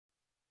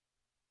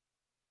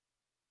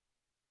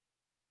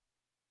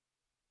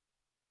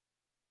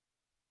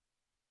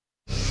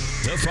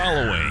The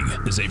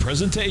following is a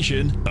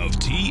presentation of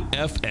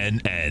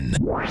TFNN.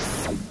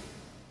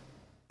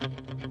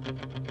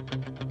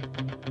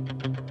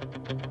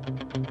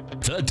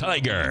 The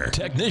Tiger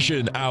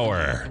Technician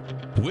Hour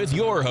with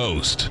your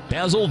host,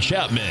 Basil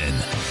Chapman.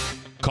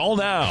 Call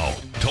now,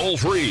 toll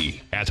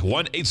free at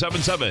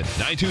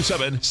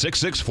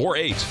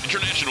 1-877-927-6648.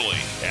 Internationally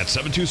at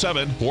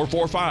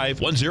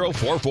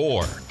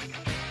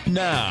 727-445-1044.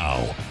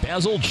 Now,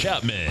 Basil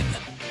Chapman.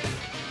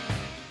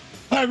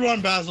 Hi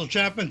everyone, Basil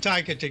Chapman,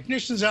 Tiger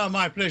Technicians Hour.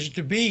 My pleasure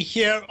to be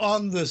here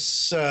on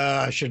this,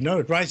 I should know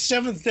it, right,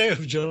 7th day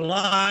of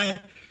July.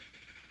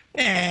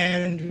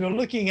 And we're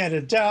looking at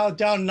a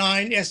down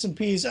 9,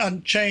 S&P is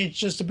unchanged,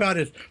 just about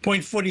at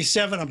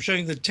 0.47. I'm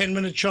showing the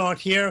 10-minute chart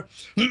here.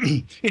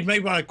 It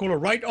made what I call a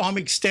right arm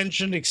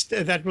extension.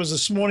 That was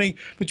this morning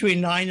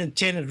between 9 and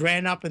 10. It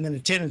ran up and then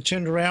at 10 and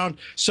turned around,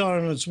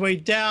 started on its way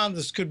down.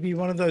 This could be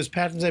one of those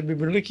patterns that we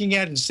were looking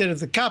at instead of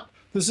the cup.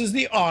 This is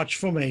the arch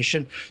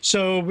formation.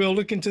 So we'll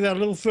look into that a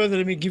little further.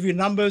 Let me give you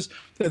numbers.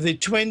 The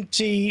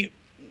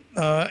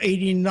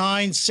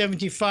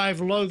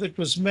 89.75 low that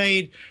was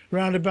made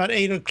around about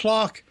 8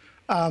 o'clock.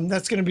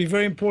 That's going to be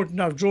very important.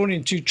 I've drawn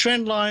in two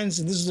trend lines,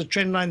 and this is a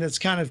trend line that's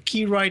kind of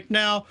key right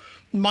now.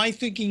 My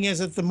thinking is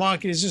that the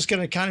market is just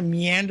going to kind of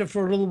meander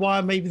for a little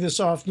while. Maybe this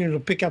afternoon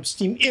it'll pick up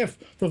steam if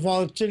the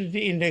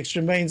volatility index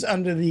remains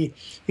under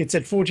it's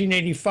at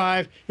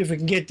 1485. If it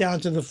can get down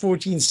to the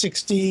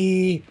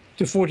 1460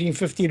 to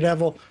 1450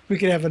 level, we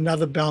could have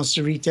another bounce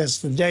to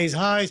retest the day's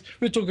highs.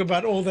 We'll talk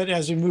about all that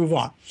as we move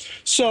on.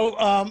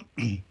 So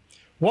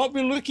what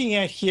we're looking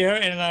at here,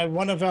 and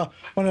one of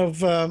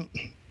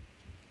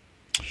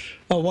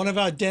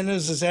our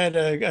dinners has had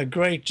a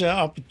great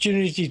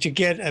opportunity to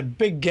get a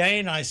big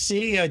gain. I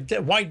see a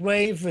white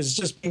wave has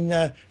just been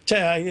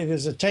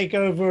there's a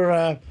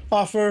takeover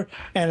offer,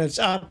 and it's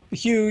up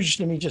huge.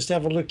 Let me just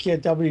have a look here.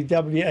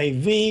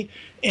 WWAV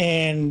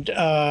and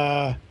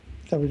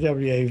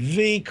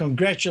WWAV.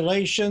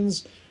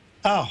 Congratulations.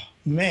 Oh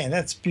man,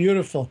 that's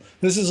beautiful.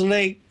 This is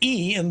leg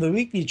E in the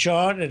weekly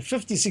chart at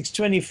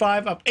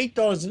 56.25, up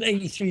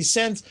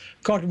 $8.83.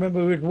 Can't remember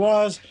who it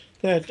was.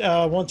 That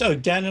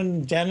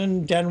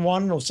Dan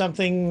one or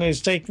something is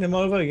taking them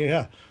over.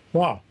 Yeah,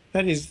 wow,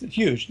 that is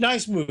huge,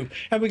 nice move.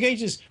 And we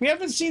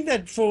haven't seen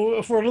that for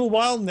a little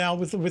while now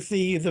with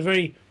the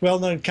very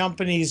well-known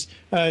companies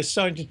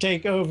starting to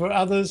take over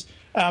others.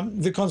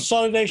 The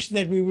consolidation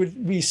that we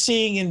would be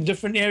seeing in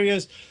different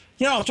areas.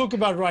 I'll talk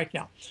about right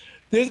now.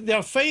 There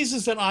are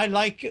phases that I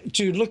like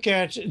to look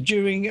at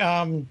during.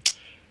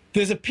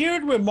 There's a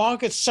period where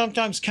markets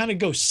sometimes kind of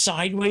go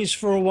sideways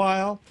for a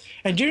while.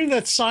 And during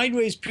that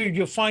sideways period,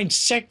 you'll find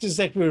sectors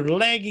that were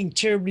lagging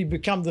terribly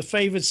become the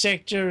favored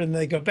sector, and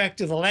they go back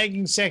to the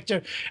lagging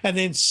sector. And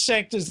then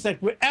sectors that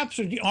were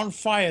absolutely on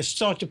fire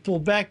start to pull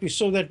back. We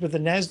saw that with the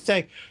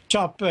NASDAQ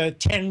top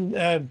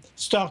 10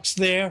 stocks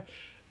there.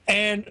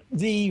 And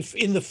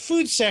in the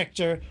food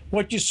sector,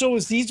 what you saw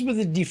was these were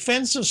the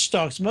defensive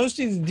stocks,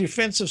 mostly the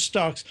defensive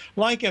stocks,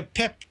 like a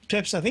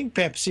Pepsi, I think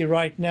Pepsi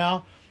right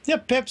now. Yeah,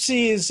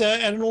 Pepsi is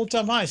at an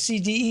all-time high.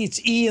 CDE,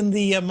 it's E in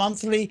the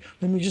monthly.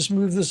 Let me just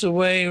move this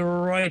away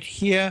right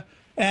here,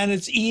 and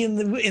it's E in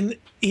the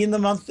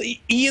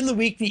monthly, E in the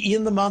weekly, E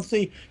in the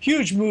monthly.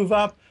 Huge move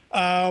up.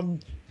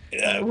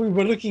 We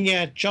were looking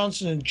at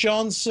Johnson &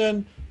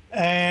 Johnson,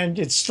 and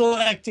it's still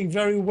acting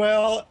very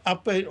well,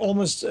 up at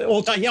almost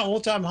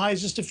all-time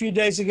highs just a few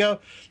days ago.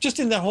 Just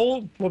in the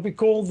whole what we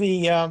call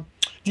the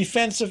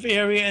defensive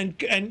area,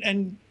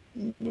 and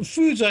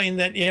foods are in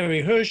that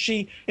area.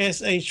 Hershey,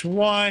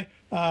 SHY,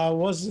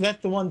 was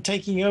that the one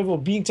taking over or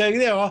being taken?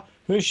 There are.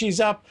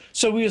 Hershey's up.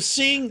 So we're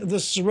seeing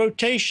this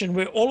rotation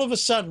where all of a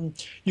sudden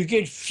you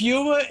get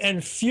fewer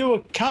and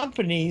fewer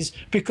companies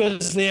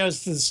because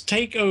there's this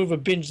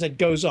takeover binge that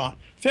goes on.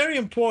 Very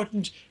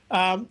important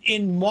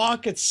in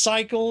market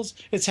cycles.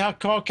 It's how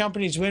car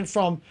companies went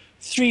from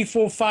 3,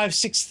 4, 5,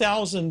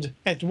 6,000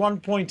 at one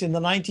point in the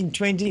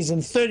 1920s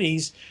and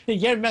 30s.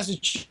 Here in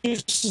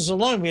Massachusetts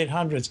alone, we had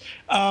hundreds,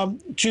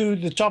 to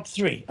the top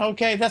 3.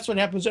 Okay, that's what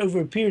happens over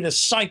a period of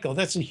cycle.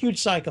 That's a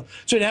huge cycle.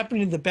 So it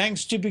happened in the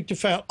banks, too big to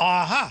fail.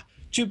 Aha,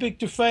 too big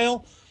to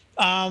fail.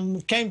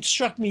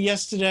 Struck me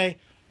yesterday.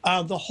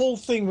 The whole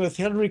thing with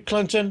Hillary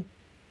Clinton,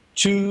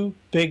 too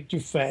big to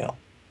fail.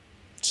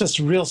 It's just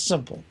real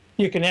simple.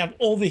 You can have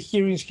all the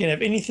hearings, you can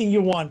have anything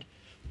you want.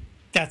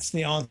 That's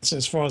the answer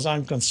as far as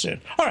I'm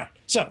concerned. All right,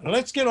 so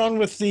let's get on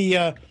with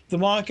the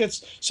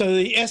markets. So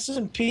the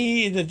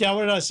S&P, the Dow,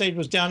 what did I say, it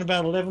was down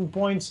about 11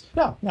 points.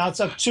 No, now it's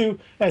up to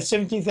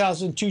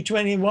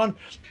 17,221.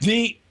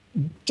 The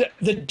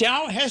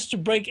Dow has to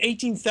break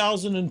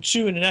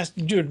 18,002, and it has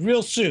to do it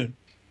real soon,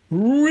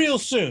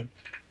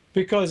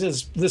 because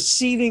it's the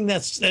ceiling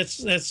that's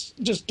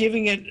just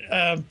giving it.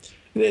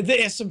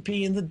 The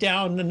S&P and the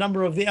Dow and a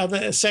number of the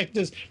other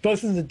sectors,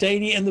 both in the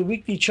daily and the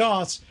weekly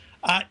charts.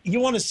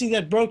 You want to see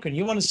that broken.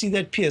 You want to see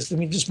that pierced. Let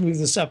me just move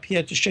this up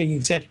here to show you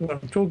exactly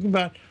what I'm talking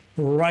about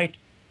right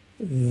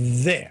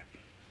there.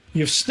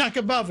 You've snuck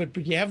above it,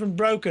 but you haven't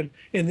broken.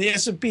 In the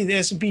S&P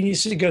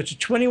needs to go to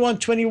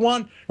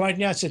 21.21. Right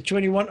now it's at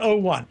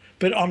 21.01.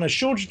 But on a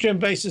shorter-term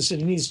basis,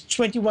 it needs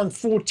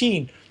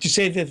 21.14 to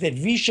say that that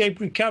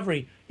V-shaped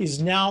recovery is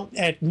now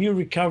at new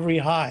recovery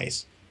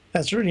highs.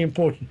 That's really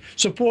important.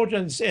 Support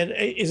is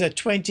at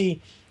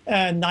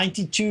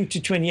 2092 to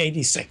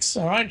 2086.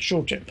 All right,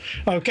 short term.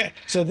 Okay,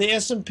 so the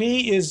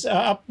S&P is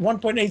up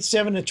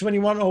 1.87 at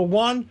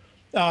 21.01.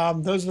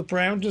 Those are the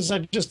parameters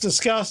I just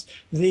discussed.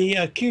 The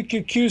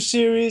QQQ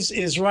series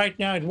is right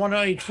now at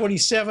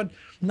 108.47.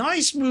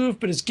 Nice move,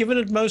 but it's given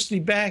it mostly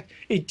back.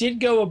 It did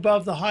go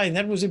above the high, and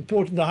that was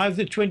important. The high of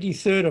the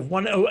 23rd of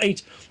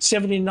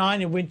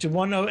 108.79 and went to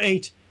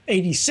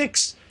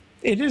 108.86.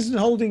 It isn't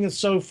holding it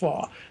so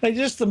far.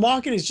 The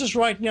market is just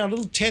right now a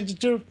little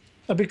tentative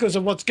because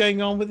of what's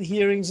going on with the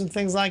hearings and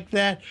things like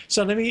that.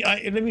 So let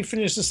me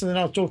finish this, and then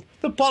I'll talk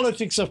the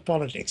politics of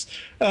politics.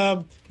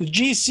 The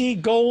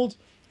GC gold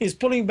is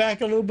pulling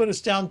back a little bit.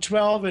 It's down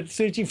 12 at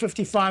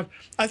 13.55.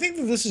 I think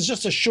that this is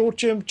just a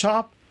short-term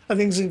top. I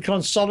think it's going to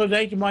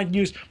consolidate. You might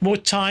use more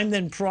time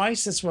than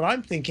price. That's what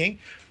I'm thinking.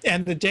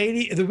 And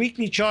the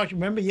weekly chart,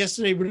 remember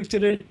yesterday we looked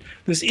at it,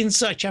 this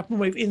Chapman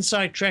wave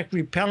inside track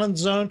repellent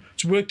zone.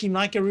 It's working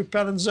like a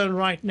repellent zone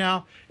right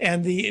now.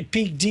 And the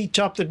peak D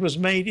top that was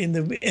made in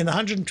the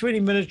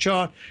 120-minute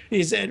chart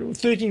is at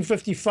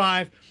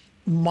 13.55.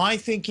 My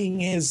thinking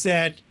is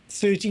that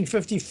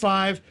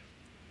 13.55,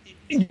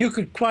 you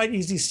could quite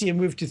easily see a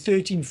move to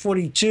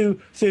 13.42,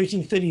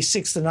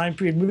 13.36, the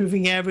 9-period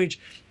moving average.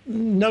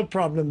 No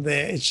problem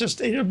there. It's just,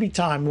 it'll be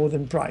time more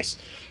than price.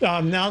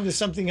 Now there's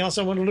something else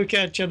I want to look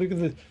at. Look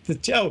at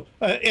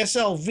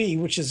SLV,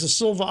 which is the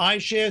silver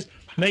iShares,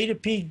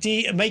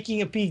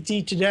 making a peak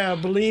D today, I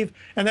believe.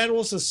 And that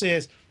also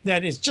says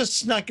that it's just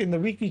snuck in the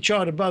weekly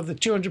chart above the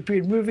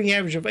 200-period moving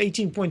average of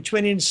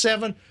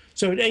 18.27.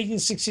 So at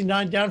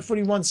 18.69, down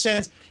 41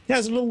 cents. It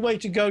has a little way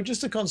to go,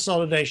 just a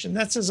consolidation.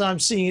 That's as I'm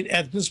seeing it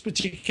at this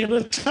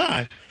particular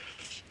time.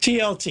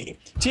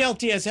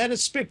 TLT has had a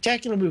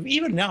spectacular move.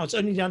 Even now, it's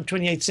only down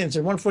 28 cents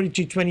at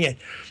 142.28.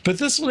 But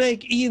this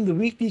leg E in the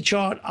weekly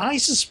chart, I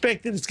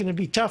suspect that it's going to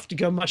be tough to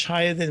go much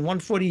higher than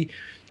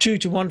 142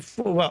 to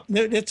 140. Well,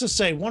 let's just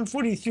say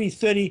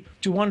 143.30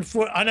 to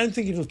 140. I don't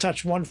think it'll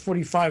touch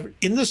 145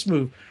 in this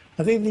move.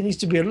 I think there needs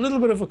to be a little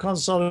bit of a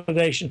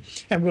consolidation,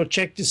 and we'll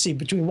check to see.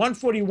 Between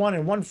 141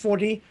 and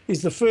 140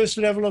 is the first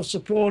level of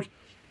support.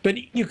 But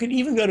you can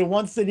even go to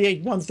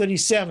 138,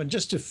 137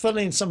 just to fill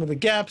in some of the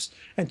gaps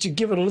and to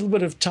give it a little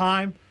bit of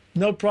time.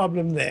 No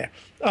problem there.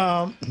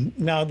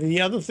 Now,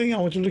 the other thing I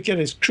want to look at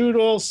is crude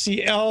oil,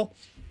 CL.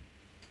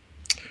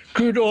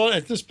 Crude oil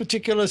at this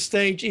particular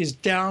stage is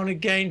down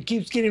again,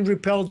 keeps getting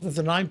repelled with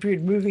the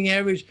 9-period moving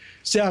average.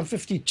 It's down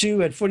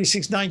 52 at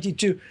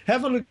 46.92.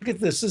 Have a look at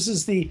this. This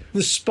is the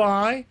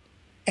SPY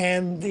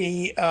and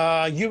the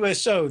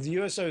USO. The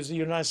USO is the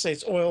United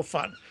States Oil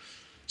Fund.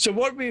 So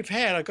what we've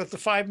had, I got the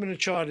 5-minute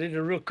chart. I did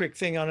a real quick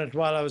thing on it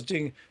while I was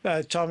doing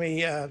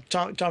Tommy. I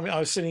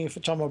was sitting in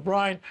for Tom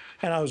O'Brien,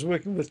 and I was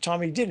working with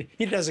Tommy.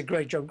 He does a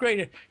great job.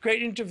 Great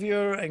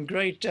interviewer and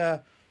great.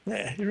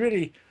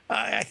 Really,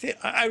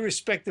 I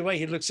respect the way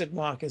he looks at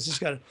markets. He's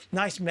got a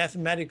nice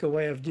mathematical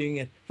way of doing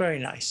it. Very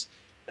nice.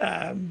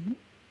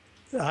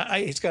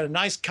 He's got a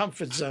nice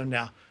comfort zone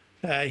now.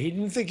 He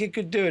didn't think he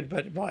could do it,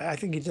 but boy, I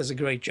think he does a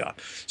great job.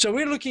 So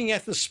we're looking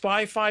at the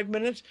SPY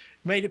 5-minute,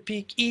 made a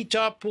peak E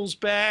top, pulls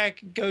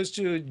back, goes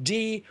to a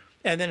D,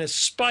 and then a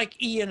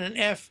spike E and an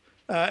F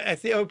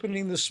at the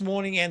opening this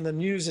morning and the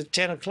news at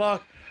 10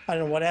 o'clock. I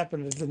don't know what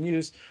happened with the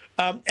news.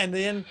 And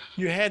then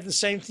you had the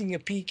same thing, a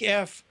peak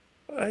F.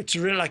 It's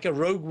really like a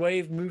rogue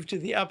wave move to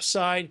the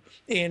upside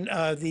in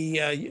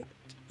the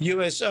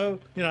USO,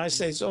 United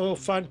States Oil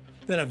Fund,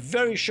 then a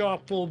very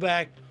sharp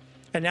pullback.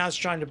 And now it's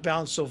trying to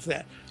bounce off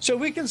that. So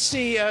we can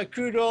see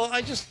crude oil.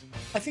 I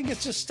think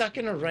it's just stuck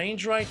in a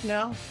range right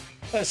now.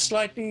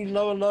 Slightly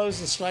lower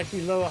lows and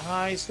slightly lower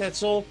highs.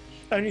 That's all.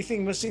 Only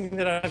thing missing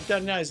that I've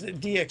done now is the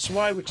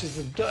DXY, which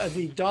is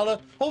the dollar,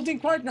 holding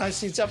quite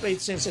nicely. It's up 8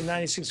 cents at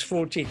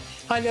 96.14.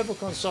 High level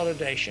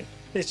consolidation.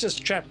 It's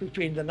just trapped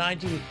between the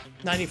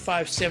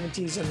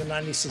 95.70s and the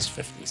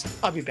 96.50s.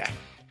 I'll be back.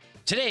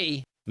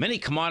 Today, many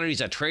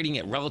commodities are trading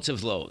at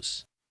relative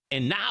lows.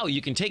 And now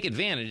you can take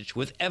advantage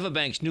with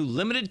Everbank's new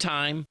limited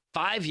time,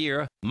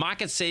 5-year,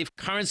 market-safe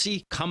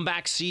currency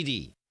comeback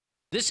CD.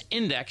 This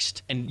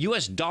indexed and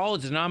U.S.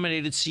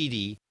 dollar-denominated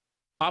CD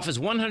offers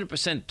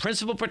 100%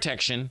 principal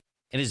protection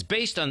and is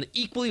based on the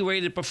equally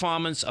rated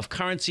performance of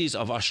currencies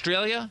of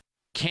Australia,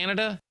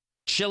 Canada,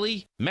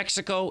 Chile,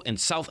 Mexico, and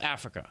South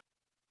Africa.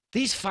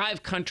 These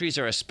 5 countries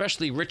are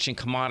especially rich in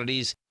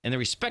commodities, and their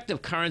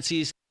respective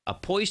currencies are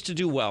poised to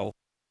do well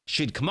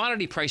should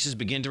commodity prices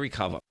begin to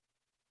recover.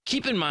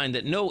 Keep in mind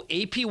that no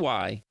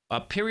APY, or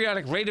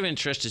periodic rate of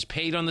interest, is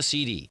paid on the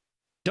CD.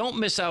 Don't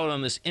miss out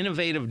on this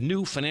innovative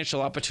new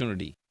financial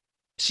opportunity.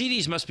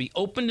 CDs must be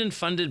opened and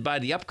funded by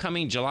the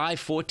upcoming July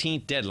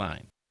 14th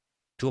deadline.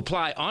 To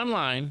apply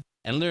online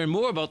and learn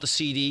more about the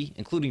CD,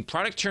 including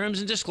product terms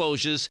and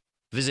disclosures,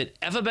 visit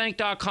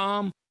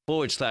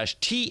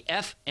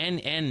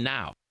everbank.com/TFNN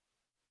now.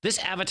 This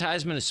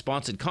advertisement is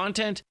sponsored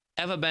content.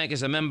 Everbank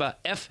is a member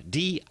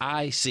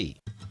FDIC.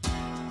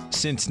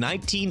 Since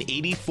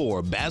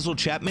 1984, Basil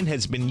Chapman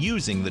has been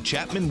using the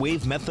Chapman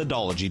Wave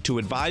methodology to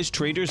advise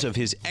traders of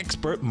his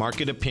expert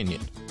market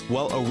opinion.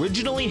 While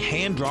originally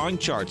hand-drawing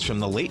charts from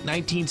the late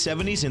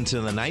 1970s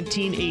into the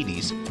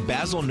 1980s,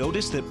 Basil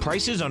noticed that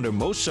prices under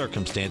most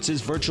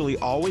circumstances virtually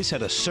always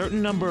had a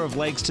certain number of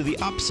legs to the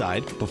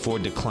upside before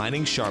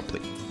declining sharply.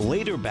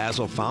 Later,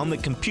 Basil found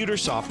that computer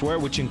software,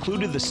 which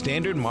included the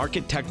standard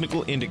market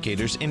technical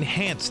indicators,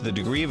 enhanced the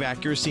degree of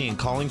accuracy in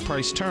calling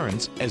price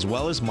turns, as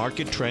well as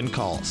market trend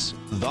calls.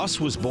 Thus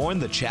was born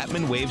the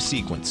Chapman Wave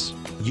sequence.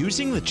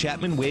 Using the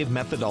Chapman Wave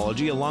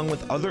methodology along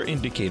with other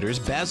indicators,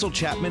 Basil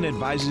Chapman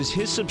advises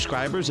his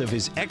subscribers of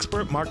his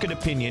expert market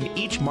opinion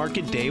each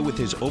market day with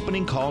his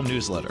opening call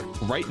newsletter.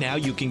 Right now,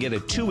 you can get a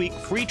 2-week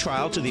free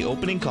trial to the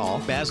opening call,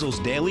 Basil's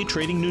daily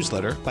trading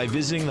newsletter, by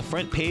visiting the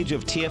front page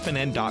of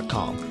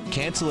TFNN.com.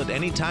 Cancel at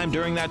any time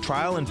during that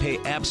trial and pay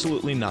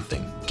absolutely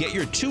nothing. Get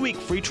your 2-week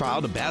free trial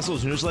to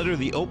Basil's newsletter,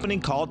 The Opening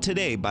Call,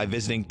 today by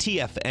visiting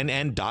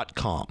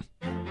TFNN.com.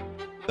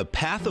 The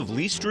Path of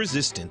Least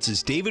Resistance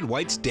is David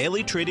White's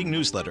daily trading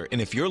newsletter, and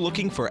if you're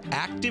looking for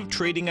active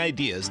trading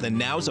ideas, then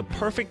now's a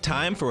perfect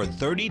time for a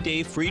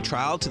 30-day free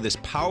trial to this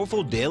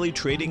powerful daily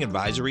trading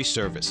advisory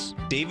service.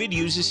 David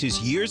uses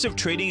his years of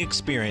trading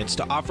experience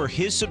to offer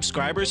his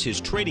subscribers his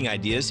trading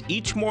ideas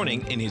each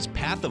morning in his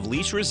Path of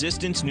Least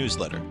Resistance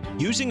newsletter.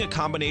 Using a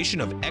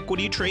combination of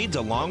equity trades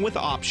along with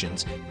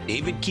options,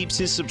 David keeps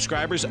his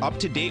subscribers up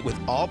to date with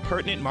all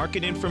pertinent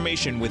market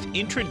information with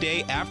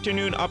intraday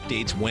afternoon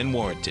updates when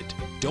warranted.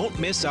 Don't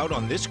miss out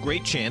on this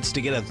great chance to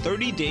get a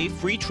 30-day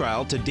free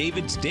trial to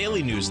David's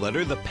daily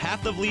newsletter, The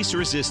Path of Least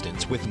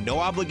Resistance, with no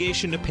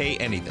obligation to pay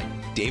anything.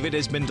 David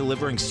has been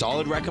delivering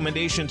solid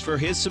recommendations for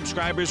his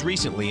subscribers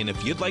recently, and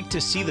if you'd like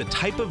to see the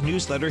type of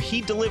newsletter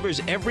he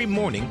delivers every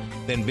morning,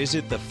 then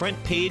visit the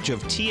front page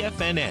of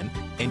TFNN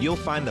and you'll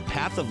find the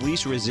Path of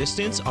Least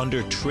Resistance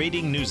under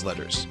Trading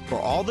Newsletters. For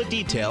all the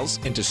details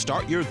and to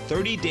start your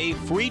 30-day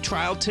free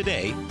trial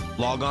today,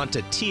 log on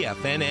to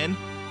TFNN.com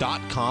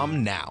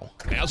now.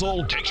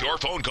 Basil takes your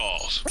phone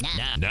calls.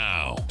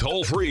 Now.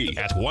 Toll free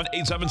at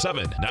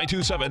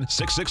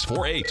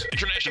 1-877-927-6648.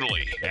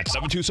 Internationally at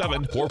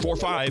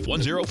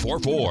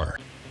 727-445-1044.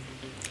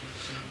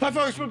 Hi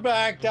folks, we're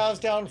back. Dow's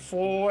down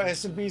 4,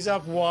 S&P's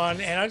up 1,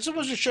 and I just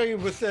wanted to show you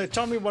with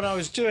Tommy what I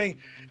was doing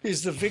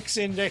is the VIX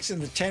index in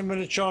the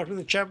 10-minute chart with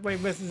the Chapman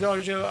Wave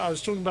methodology. I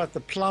was talking about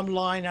the plumb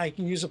line. I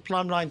can use a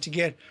plumb line to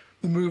get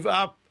the move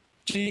up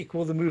to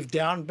equal the move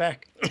down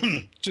back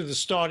to the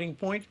starting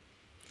point,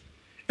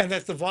 and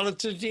that the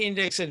volatility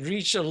index had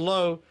reached a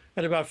low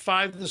at about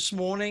 5 this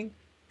morning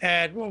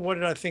at, well, what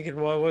did I think it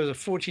was? Was it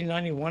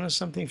 1491 or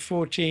something?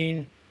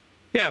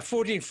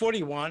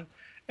 1441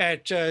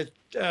 at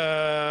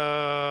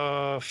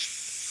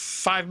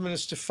 5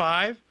 minutes to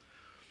 5.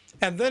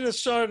 And then it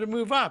started to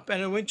move up,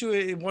 and it went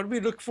to what we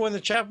look for in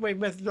the Chapman Wave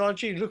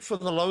methodology. Look for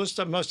the lowest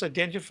and most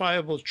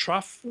identifiable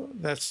trough.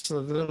 That's the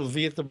little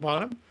V at the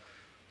bottom.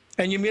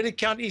 And you merely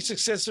count each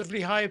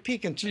successively higher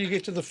peak until you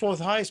get to the 4th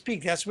highest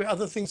peak. That's where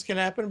other things can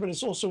happen, but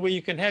it's also where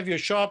you can have your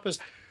sharpest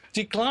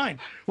decline.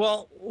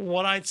 Well,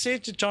 what I'd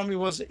said to Tommy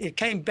was it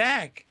came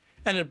back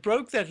and it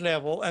broke that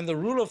level, and the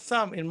rule of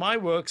thumb in my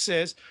work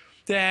says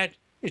that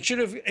it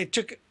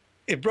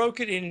broke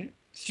it in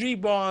 3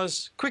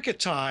 bars quicker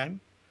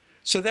time.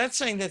 So that's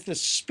saying that the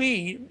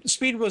speed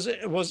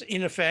was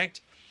in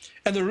effect.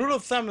 And the rule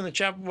of thumb in the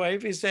Chapman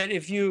Wave is that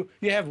if you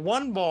have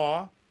 1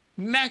 bar,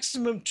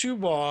 maximum 2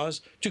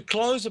 bars to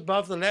close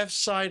above the left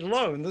side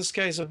low, in this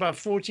case about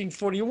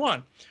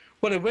 1441.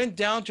 Well, it went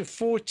down to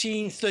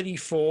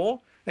 1434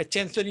 at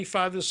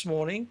 10:35 this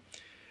morning,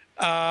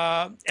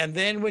 and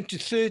then went to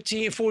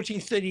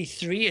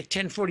 1433 at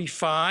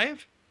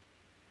 10:45,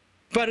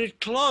 but it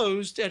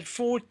closed at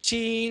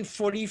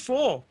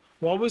 1444.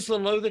 What was the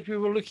low that we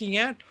were looking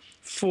at?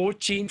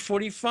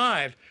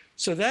 1445.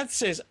 So that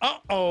says,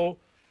 uh-oh,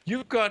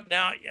 you've got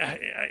now,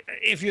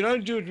 if you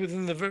don't do it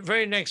within the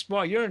very next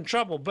bar, you're in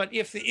trouble. But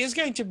if there is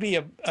going to be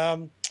a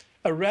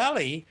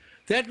rally,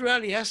 that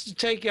rally has to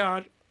take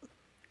out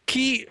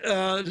key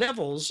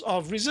levels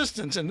of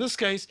resistance. In this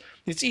case,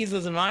 it's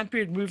either the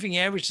 9-period moving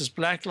average, this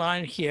black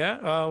line here.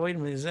 Wait a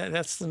minute,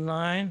 that's the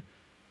 9?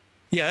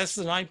 Yeah, that's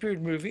the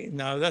 9-period moving.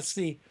 No, that's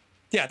the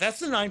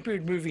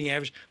 9-period moving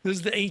average. This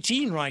is the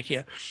 18 right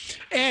here.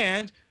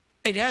 And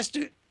it has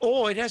to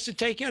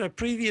take out a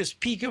previous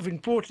peak of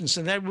importance,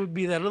 and that would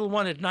be that little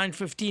one at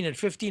 9:15 at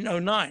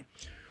 15:09.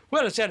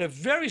 Well, it's had a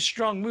very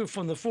strong move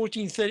from the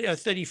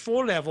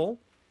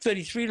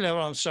 1433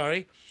 level, I'm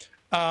sorry,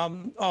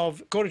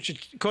 of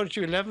quarter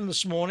to 11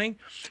 this morning.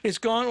 It's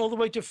gone all the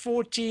way to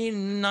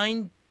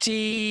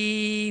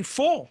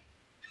 1494,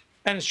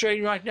 and it's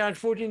trading right now at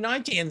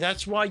 1490, and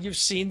that's why you've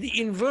seen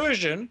the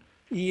inversion,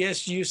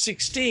 ESU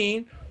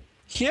 16.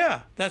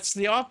 Here, that's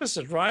the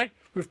opposite, right?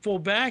 We've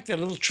pulled back. That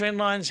little trend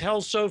line's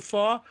held so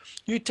far.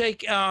 You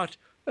take out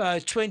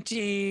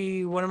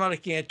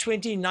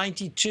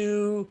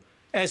 2092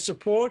 as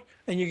support,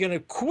 and you're going to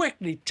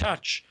quickly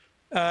touch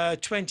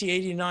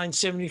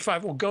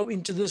 2089.75 or go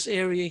into this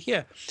area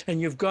here.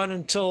 And you've got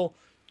until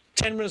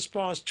 10 minutes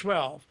past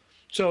 12.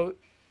 So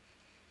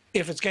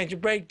if it's going to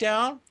break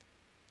down,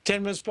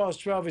 10 minutes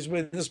past 12 is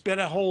where this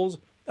better holds,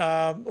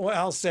 or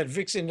else that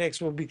VIX index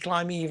will be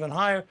climbing even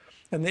higher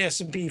and the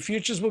S&P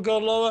futures will go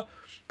lower.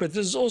 But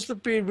this is also the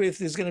period where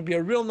there's going to be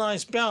a real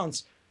nice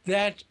bounce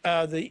that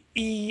the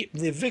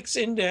VIX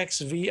index,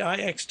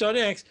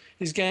 VIX.X,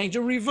 is going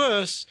to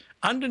reverse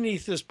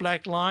underneath this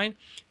black line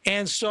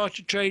and start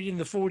to trade in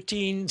the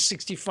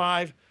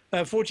 1465,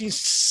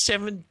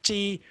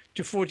 1470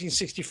 to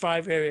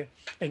 1465 area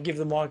and give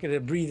the market a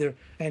breather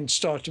and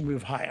start to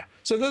move higher.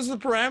 So those are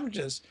the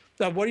parameters.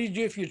 Now, what do you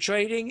do if you're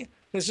trading?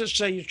 Let's just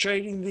say you're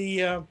trading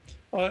the,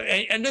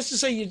 and let's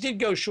just say you did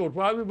go short.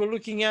 While we were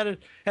looking at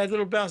it, had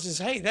little bounces.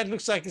 Hey, that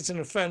looks like it's in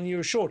a fan and you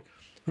were short.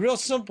 Real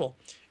simple.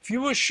 If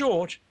you were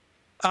short,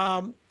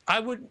 I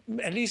would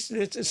at least,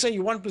 let's say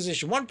you one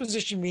position. One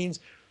position means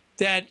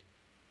that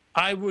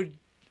I would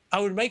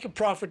make a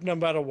profit no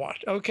matter what.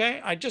 Okay,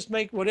 I just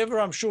make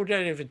whatever I'm short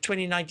at. If it's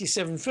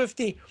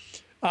 2097.50,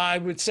 I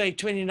would say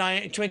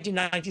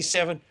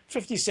 2097,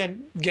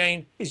 50-cent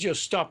gain is your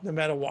stop no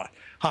matter what.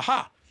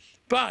 Haha.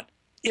 But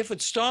if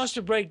it starts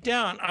to break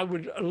down, I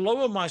would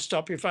lower my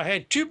stop. If I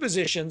had two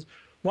positions,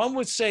 one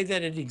would say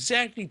that at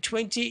exactly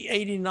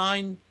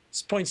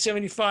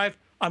 2089.75,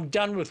 I'm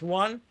done with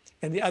one,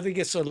 and the other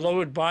gets a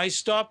lowered buy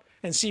stop,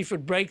 and see if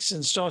it breaks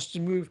and starts to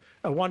move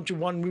a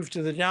one-to-one move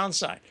to the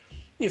downside.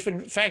 If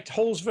in fact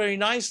holds very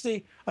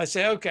nicely, I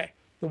say, okay,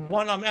 the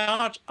one I'm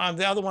out,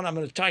 the other one I'm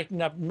going to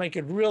tighten up and make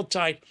it real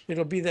tight.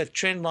 It'll be that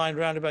trend line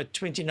around about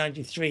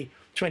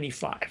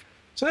 2093.25.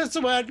 So that's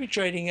the way I'd be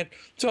trading it.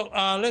 So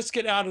let's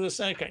get out of this.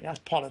 Okay, that's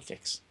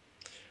politics.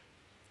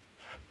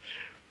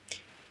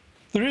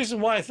 The reason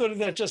why I thought of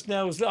that just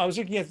now was that I was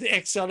looking at the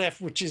XLF,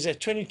 which is at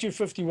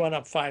 22.51,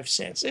 up 5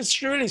 cents. It's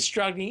really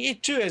struggling.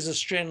 It too has a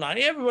trend line.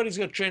 Everybody's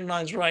got trend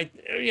lines, right?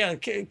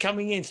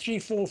 Coming in 3,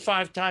 4,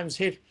 5 times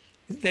hit.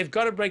 They've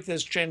got to break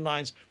those trend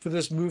lines for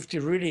this move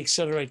to really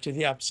accelerate to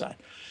the upside.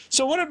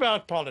 So what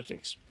about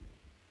politics?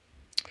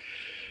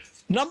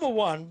 Number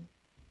one,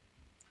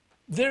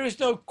 there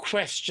is no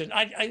question.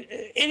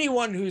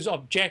 Anyone who's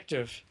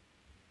objective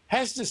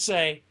has to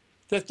say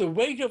that the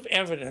weight of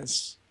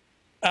evidence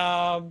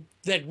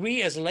that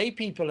we as lay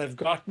people have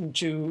gotten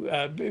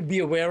to be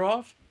aware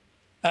of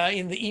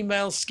in the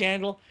email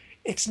scandal,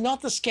 it's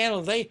not the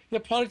scandal. The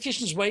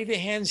politicians wave their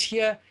hands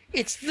here.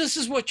 This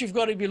is what you've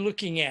got to be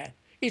looking at.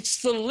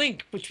 It's the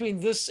link between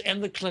this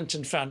and the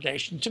Clinton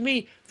Foundation. To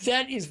me,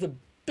 that is the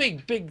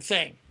big, big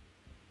thing.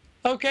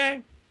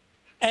 Okay?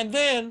 And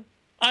then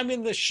I'm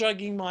in the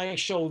shrugging my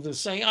shoulders,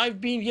 saying,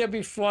 I've been here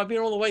before. I've been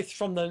all the way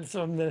from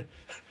the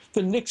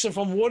Nixon,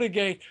 from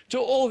Watergate to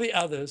all the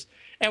others.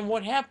 And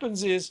what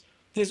happens is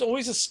there's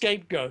always a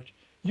scapegoat.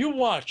 You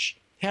watch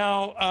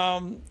how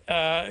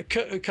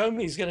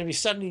Comey is going to be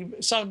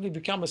suddenly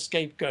become a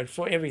scapegoat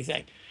for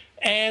everything.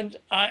 And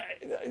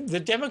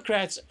the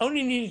Democrats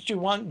only needed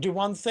to do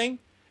one thing,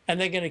 and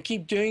they're going to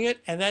keep doing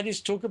it, and that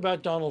is talk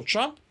about Donald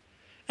Trump.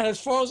 And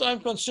as far as I'm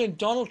concerned,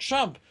 Donald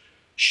Trump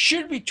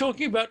should be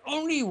talking about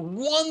only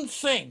one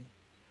thing.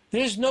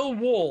 There's no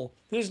wall.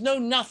 There's no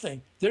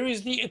nothing. There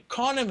is the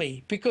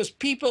economy, because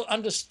people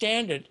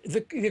understand it.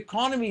 The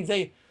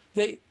economy,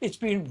 it's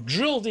been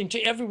drilled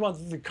into everyone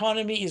that the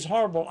economy is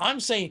horrible. I'm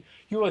saying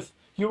you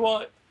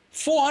are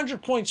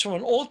 400 points from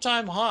an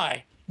all-time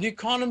high. The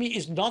economy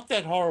is not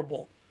that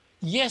horrible.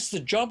 Yes, the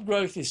job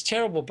growth is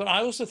terrible, but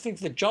I also think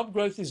the job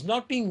growth is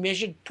not being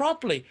measured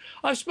properly.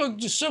 I've spoken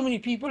to so many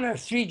people who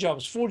have 3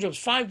 jobs, 4 jobs,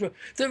 5 jobs.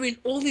 They're in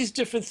all these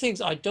different things.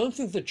 I don't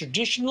think the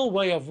traditional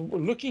way of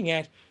looking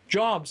at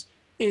jobs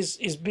is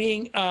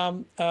being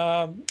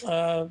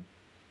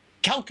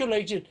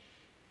calculated.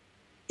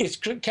 It's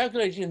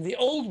calculated in the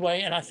old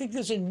way, and I think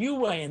there's a new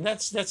way, and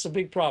that's a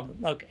big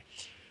problem. Okay,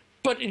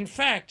 but in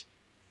fact,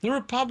 the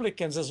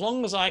Republicans, as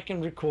long as I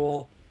can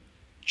recall,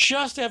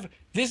 just have, if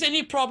there's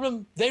any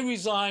problem, they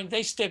resign,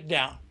 they step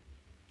down.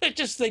 They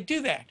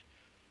do that.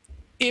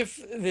 If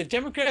the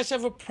Democrats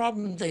have a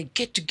problem, they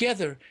get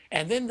together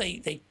and then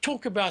they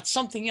talk about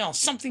something else,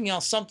 something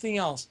else, something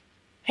else.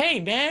 Hey,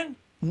 man,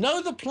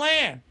 know the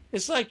plan.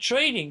 It's like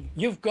trading.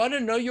 You've got to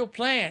know your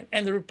plan.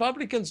 And the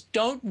Republicans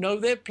don't know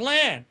their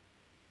plan.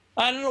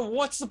 I don't know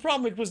what's the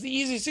problem. It was the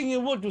easiest thing in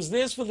the world. It was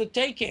theirs for the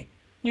taking.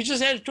 You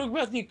just had to talk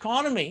about the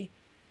economy.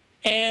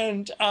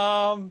 And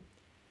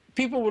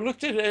people were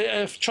looked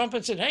at Trump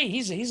and said, hey,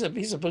 he's a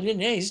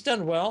billionaire. He's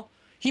done well.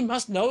 He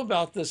must know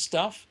about this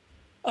stuff.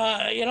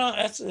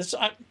 Remember,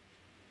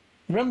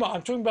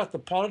 I'm talking about the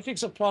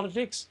politics of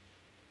politics.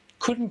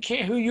 Couldn't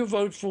care who you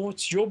vote for.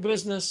 It's your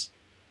business.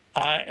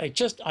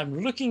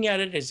 I'm looking at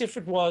it as if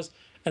it was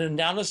an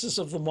analysis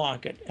of the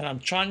market, and I'm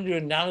trying to do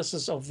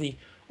analysis of the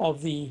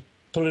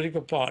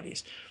political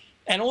parties.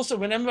 And also,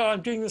 whenever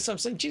I'm doing this, I'm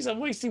saying, geez, I'm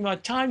wasting my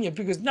time here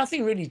because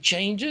nothing really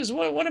changes.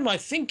 What am I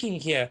thinking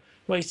here?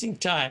 Wasting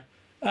time.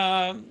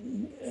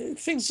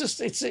 Things just,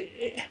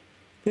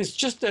 there's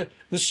just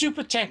the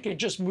super tanker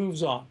just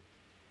moves on,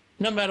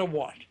 no matter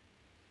what.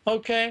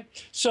 Okay?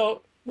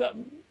 So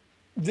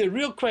the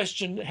real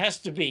question has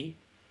to be,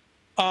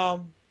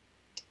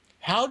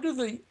 how do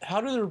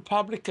the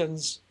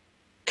Republicans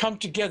come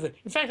together?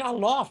 In fact, I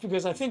laugh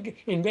because I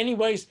think in many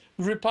ways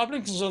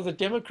Republicans are the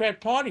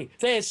Democrat Party.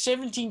 They had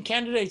 17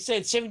 candidates. They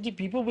had 70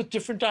 people with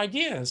different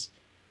ideas.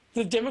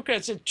 The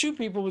Democrats had 2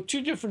 people with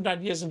 2 different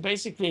ideas, and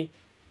basically,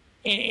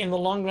 in the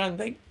long run,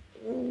 they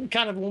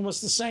kind of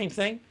almost the same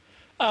thing.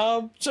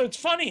 So it's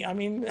funny. I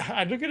mean,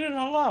 I look at it and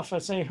I laugh. I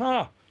say,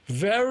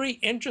 very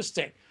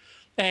interesting.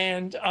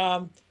 And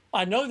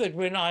I know that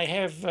when I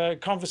have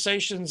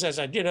conversations, as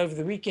I did over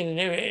the weekend and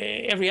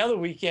every other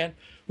weekend,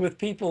 with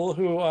people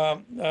who are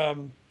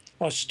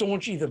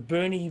staunch either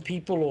Bernie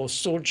people or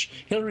staunch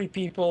Hillary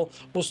people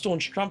or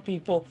staunch Trump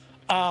people,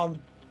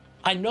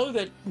 I know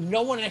that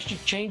no one actually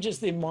changes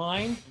their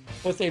mind.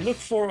 What they look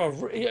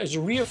for is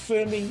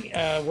reaffirming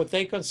what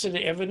they consider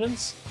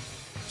evidence.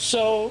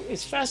 So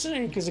it's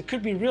fascinating because it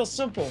could be real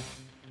simple.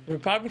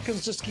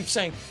 Republicans just keep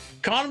saying,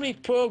 economy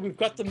poor, we've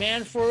got the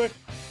man for it.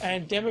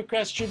 And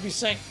Democrats should be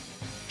saying,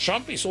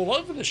 Trump is all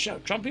over the show.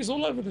 Trump is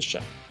all over the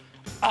show.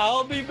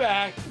 I'll be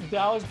back.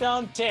 Dow's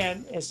down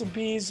 10.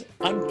 S&P's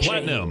unchanged.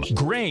 Platinum,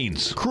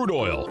 grains, crude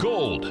oil,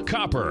 gold,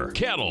 copper,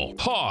 cattle,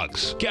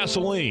 hogs,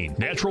 gasoline,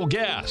 natural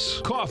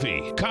gas,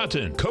 coffee,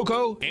 cotton,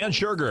 cocoa, and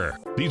sugar.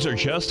 These are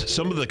just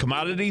some of the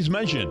commodities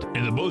mentioned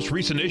in the most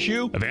recent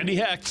issue of Andy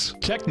Hecht's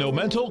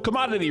Techno-Mental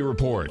Commodity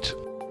Report.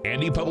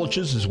 Andy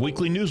publishes his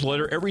weekly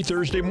newsletter every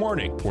Thursday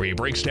morning, where he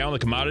breaks down the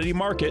commodity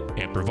market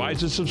and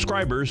provides his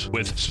subscribers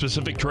with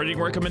specific trading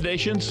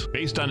recommendations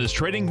based on his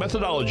trading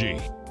methodology.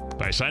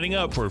 By signing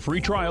up for a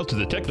free trial to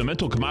the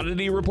Techno-Mental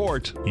Commodity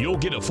Report, you'll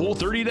get a full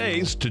 30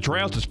 days to try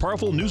out this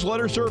powerful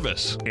newsletter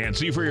service and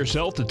see for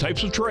yourself the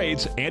types of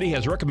trades Andy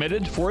has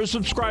recommended for his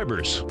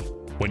subscribers.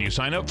 When you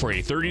sign up for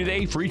a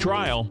 30-day free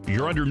trial,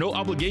 you're under no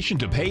obligation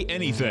to pay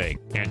anything.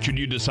 And should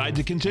you decide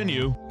to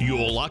continue, you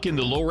will lock in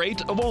the low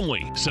rate of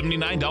only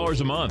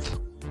 $79 a month.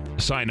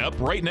 Sign up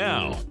right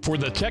now for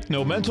the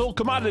Techno-Mental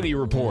Commodity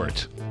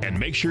Report and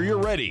make sure you're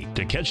ready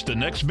to catch the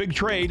next big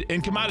trade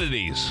in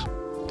commodities.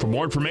 For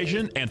more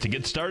information and to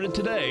get started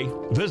today,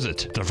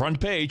 visit the front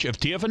page of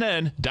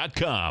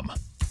TFNN.com.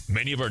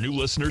 Many of our new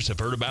listeners have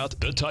heard about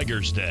the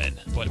Tiger's Den,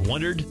 but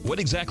wondered, what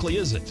exactly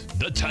is it?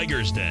 The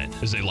Tiger's Den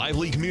is a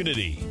lively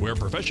community where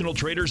professional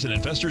traders and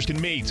investors can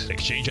meet,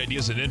 exchange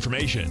ideas and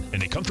information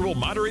in a comfortable,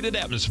 moderated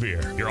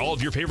atmosphere. Hear all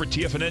of your favorite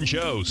TFNN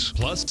shows,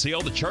 plus see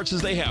all the charts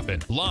as they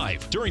happen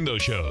live during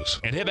those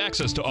shows and have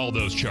access to all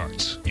those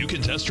charts. You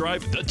can test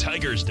drive the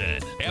Tiger's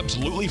Den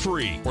absolutely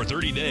free for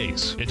 30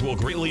 days. It will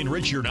greatly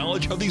enrich your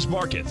knowledge of these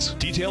markets.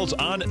 Details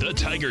on the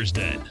Tiger's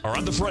Den are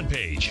on the front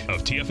page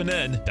of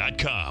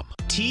TFNN.com.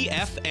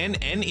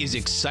 TFNN is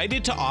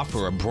excited to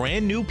offer a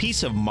brand new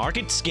piece of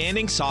market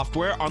scanning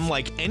software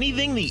unlike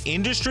anything the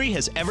industry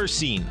has ever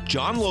seen.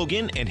 John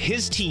Logan and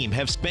his team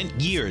have spent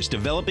years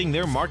developing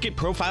their market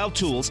profile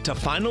tools to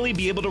finally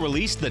be able to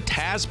release the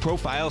TAS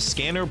Profile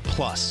Scanner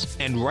Plus.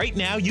 And right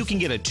now you can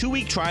get a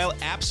 2-week trial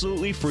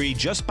absolutely free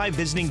just by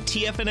visiting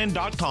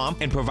TFNN.com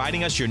and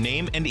providing us your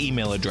name and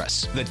email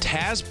address. The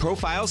TAS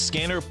Profile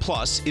Scanner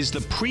Plus is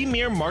the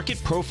premier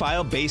market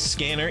profile based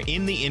scanner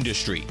in the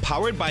industry.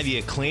 Powered by the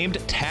acclaimed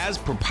TAS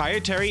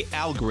proprietary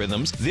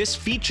algorithms, this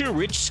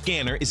feature-rich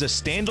scanner is a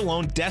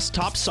standalone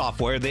desktop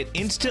software that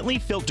instantly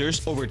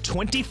filters over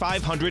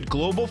 2,500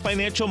 global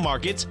financial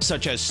markets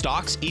such as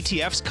stocks,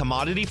 ETFs,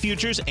 commodity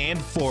futures, and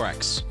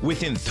Forex.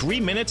 Within 3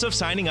 minutes of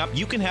signing up,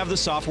 you can have the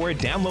software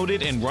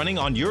downloaded and running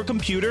on your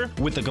computer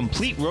with a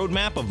complete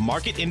roadmap of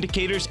market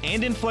indicators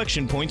and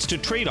inflection points to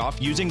trade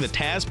off using the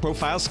TAS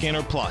Profile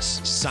Scanner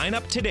Plus. Sign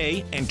up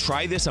today and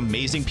try this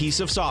amazing piece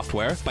of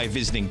software by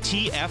visiting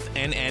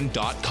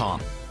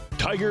TFNN.com.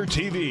 Tiger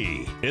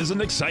TV is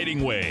an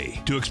exciting way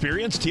to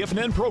experience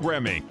TFNN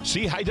programming.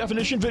 See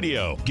high-definition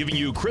video giving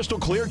you crystal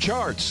clear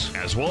charts,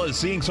 as well as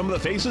seeing some of the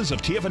faces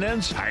of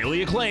TFNN's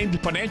highly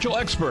acclaimed financial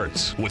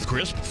experts with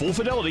crisp,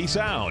 full-fidelity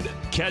sound.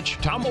 Catch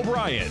Tom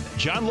O'Brien,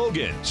 John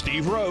Logan,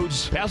 Steve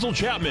Rhodes, Basil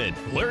Chapman,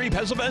 Larry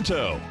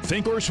Pesavento,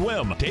 Think or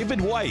Swim,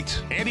 David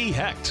White, Andy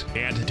Hecht,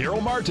 and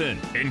Daryl Martin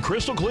in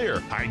crystal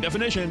clear,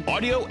 high-definition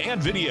audio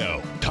and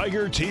video.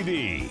 Tiger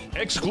TV,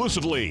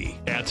 exclusively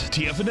at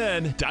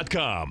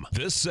TFNN.com.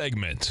 This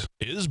segment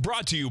is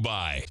brought to you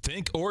by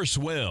Think or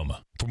Swim.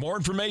 For more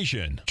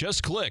information,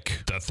 just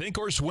click the Think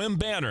or Swim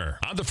banner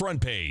on the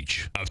front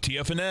page of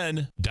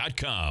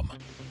TFNN.com.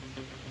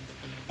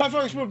 Hi,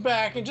 folks, we're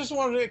back, and just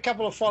wanted a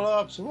couple of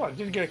follow-ups. Well, I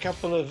did get a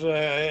couple of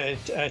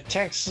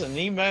texts and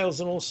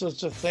emails and all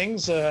sorts of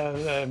things,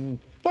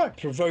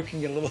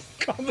 provoking a little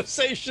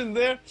conversation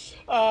there.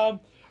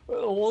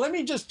 Let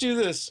me just do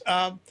this.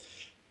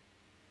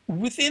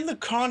 Within the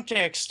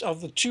context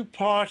of the two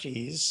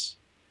parties,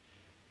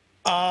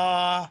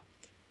 let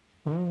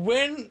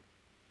me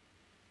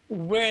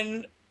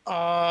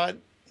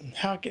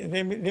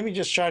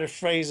just try to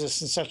phrase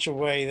this in such a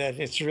way that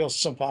it's real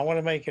simple. I want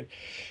to make it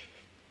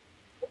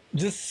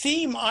the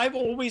theme. I've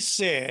always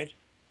said,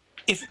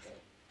 if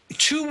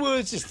 2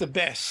 words is the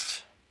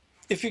best,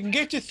 If you can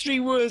get to 3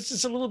 words,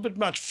 it's a little bit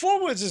much.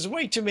 4 words is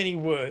way too many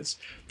words.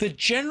 The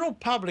general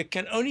public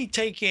can only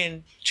take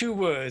in 2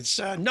 words,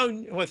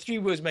 3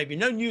 words maybe.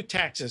 No new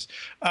taxes.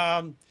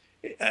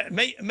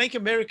 Make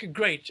America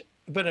great,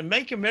 but a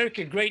make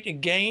America great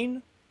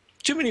again,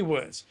 too many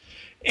words.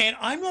 And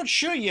I'm not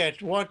sure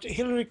yet what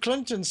Hillary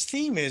Clinton's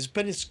theme is,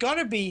 but it's got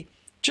to be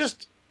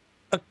just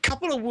a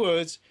couple of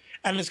words,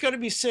 and it's got to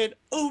be said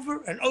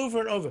over and over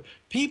and over.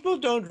 People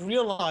don't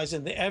realize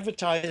in the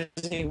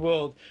advertising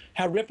world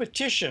how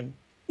repetition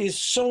is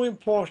so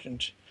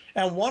important.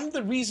 And one of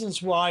the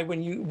reasons why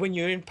when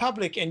you're in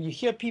public and you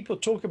hear people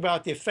talk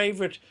about their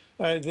favorite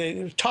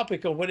the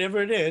topic or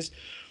whatever it is,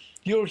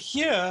 you'll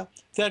hear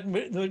that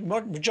the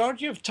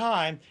majority of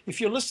time,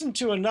 if you listen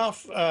to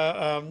enough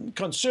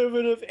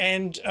conservative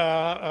and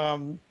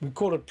we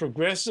call it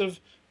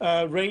progressive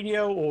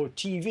radio or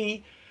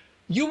TV,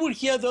 you will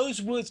hear those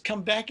words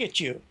come back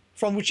at you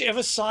from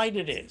whichever side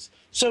it is.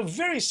 So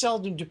very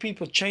seldom do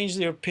people change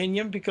their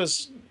opinion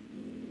because,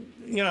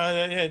 you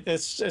know,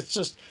 it's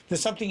just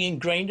there's something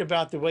ingrained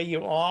about the way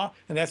you are,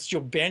 and that's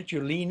your bent,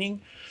 your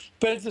leaning.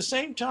 But at the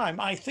same time,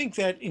 I think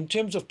that in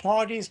terms of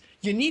parties,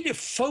 you need to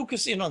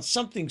focus in on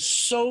something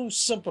so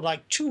simple,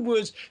 like 2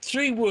 words,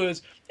 3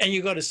 words, and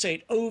you've got to say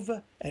it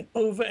over and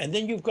over, and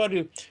then you've got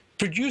to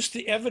produce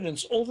the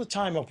evidence all the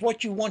time of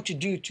what you want to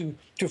do to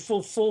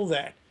fulfill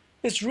that.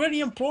 It's really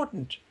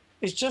important.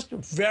 It's just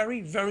very,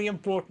 very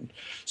important.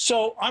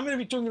 So I'm going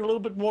to be talking a little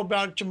bit more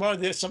about it tomorrow.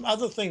 There's some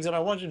other things that I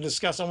wanted to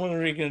discuss. I wasn't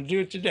really going to do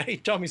it today.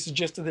 Tommy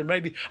suggested that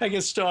maybe I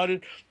get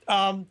started.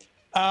 Yeah,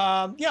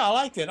 I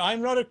like that.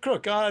 I'm not a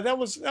crook.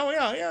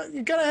 Yeah,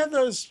 you got to have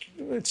those.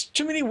 It's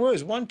too many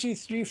words. 1, 2,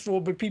 3,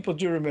 4, but people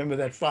do remember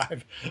that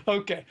 5.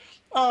 Okay.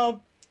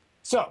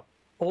 So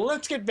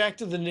let's get back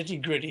to the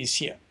nitty-gritties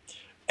here.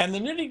 And the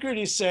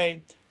nitty-gritties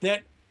say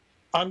that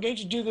I'm going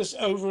to do this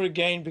over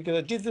again because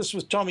I did this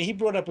with Tommy. He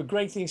brought up a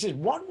great thing. He said,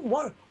 what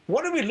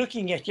are we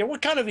looking at here?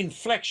 What kind of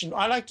inflection?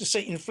 I like to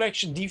say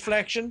inflection,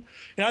 deflection.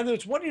 In other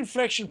words, what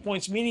inflection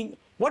points, meaning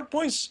what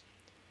points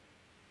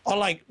are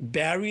like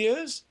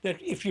barriers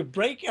that if you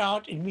break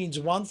out, it means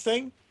one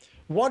thing.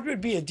 What would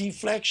be a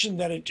deflection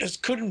that it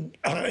just couldn't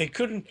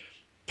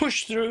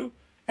push through?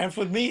 And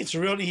for me, it's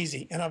real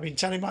easy. And I've been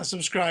telling my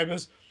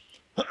subscribers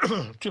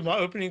to my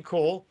opening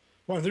call,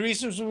 one of the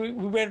reasons we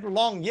went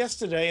long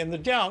yesterday in the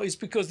Dow is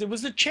because there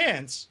was a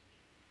chance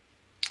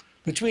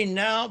between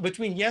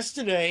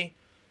yesterday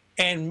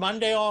and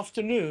Monday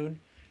afternoon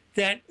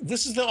that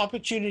this is the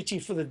opportunity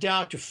for the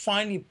Dow to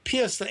finally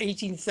pierce the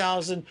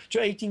 18,000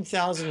 to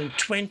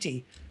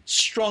 18,020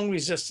 strong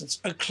resistance.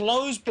 A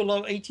close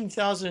below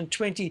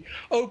 18,020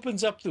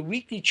 opens up the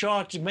weekly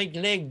chart to make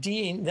leg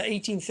D in the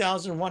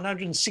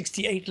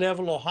 18,168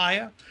 level or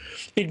higher.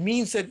 It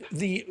means that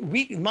the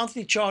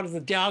monthly chart of the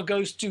Dow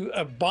goes to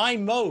a buy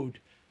mode.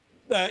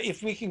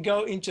 If we can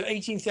go into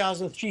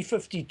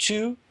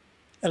 18,352,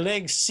 a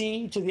leg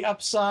C to the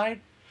upside.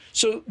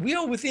 So we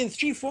are within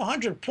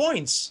 300-400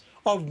 points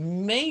of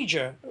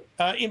major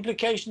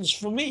implications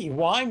for me.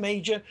 Why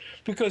major?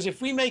 Because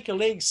if we make a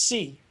leg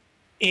C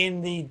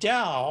in the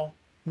Dow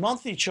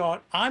monthly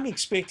chart, I'm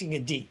expecting a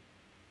D,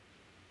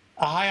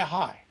 a higher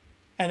high.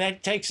 And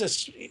that takes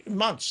us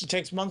months. It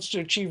takes months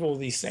to achieve all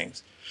these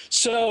things.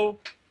 So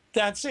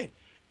that's it.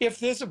 If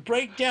there's a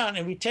breakdown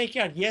and we take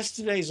out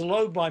yesterday's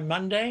low by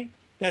Monday,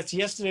 that's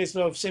yesterday's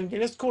low of 17,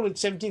 let's call it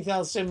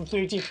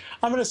 17,730.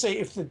 I'm going to say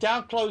if the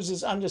Dow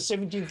closes under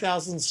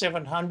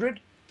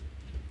 17,700,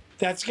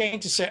 that's going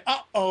to say,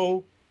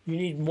 uh-oh, you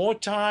need more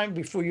time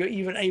before you're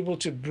even able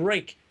to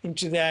break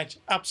into that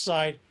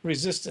upside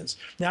resistance.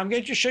 Now, I'm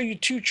going to show you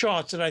 2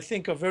 charts that I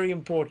think are very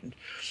important.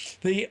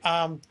 The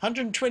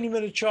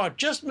 120-minute chart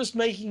just missed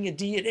making a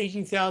D at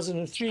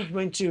 18,003. It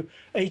went to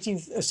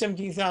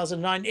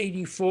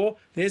 17,984.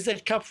 There's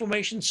that cup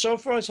formation. So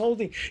far, it's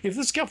holding. If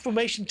this cup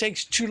formation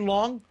takes too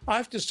long, I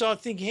have to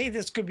start thinking, hey,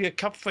 this could be a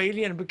cup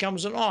failure and it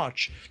becomes an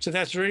arch. So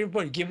that's very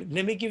important.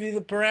 Let me give you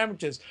the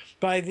parameters.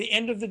 By the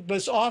end of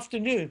this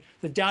afternoon,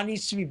 the Dow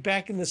needs to be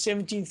back in the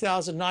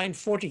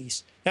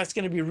 17,940s. That's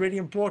going to be really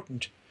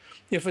important.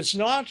 If it's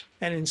not,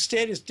 and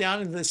instead it's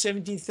down in the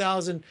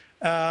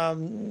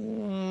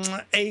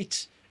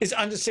 17,008, it's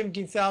under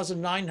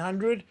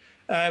 17,900,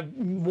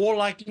 more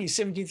likely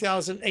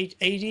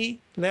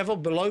 17,880 level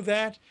below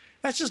that,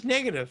 that's just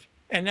negative.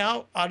 And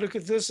now I look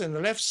at this, and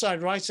the left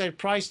side, right side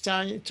price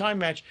time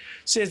match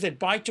says that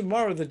by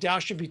tomorrow the Dow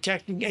should be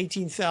testing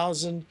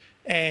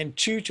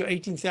 18,002 to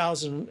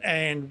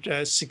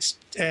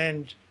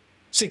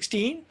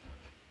 18,016.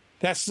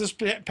 That's this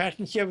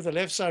pattern here with the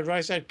left side,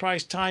 right side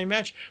price time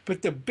match.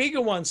 But the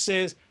bigger one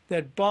says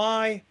that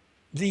by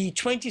the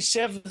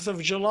 27th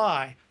of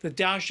July, the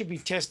Dow should be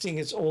testing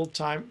its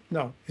all-time,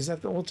 no, is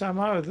that the all-time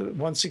high or the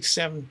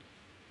 167?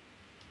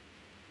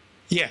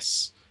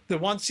 Yes, the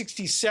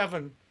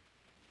 167,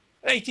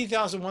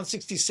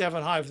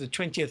 18,167 high of the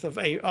 20th of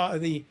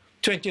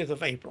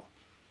April.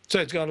 So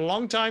it's got a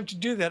long time to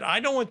do that. I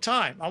don't want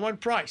time. I want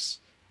price.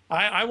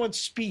 I want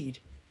speed.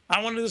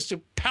 I want this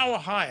to power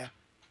higher.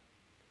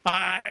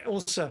 I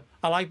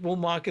like bull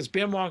markets.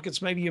 Bear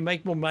markets, maybe you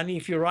make more money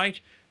if you're right.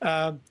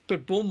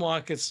 But bull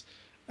markets,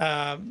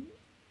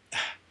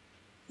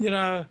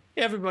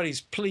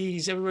 everybody's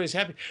pleased, everybody's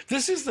happy.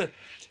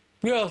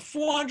 We are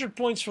 400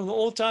 points from the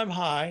all-time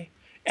high,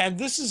 and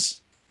this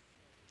is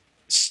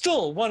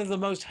still one of the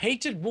most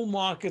hated bull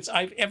markets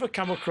I've ever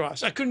come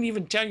across. I couldn't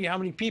even tell you how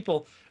many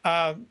people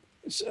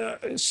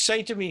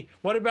say to me,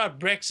 what about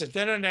Brexit?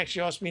 They don't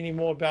actually ask me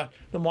anymore about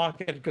the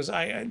market because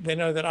they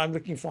know that I'm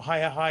looking for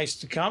higher highs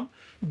to come.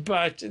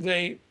 But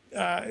they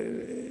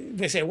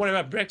say, what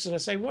about Brexit? I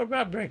say, what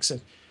about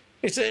Brexit?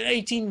 It's an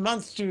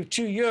 18-month to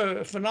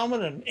 2-year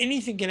phenomenon.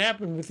 Anything can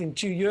happen within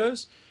 2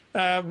 years.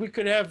 We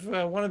could have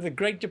one of the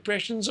Great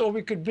Depressions, or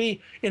we could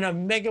be in a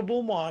mega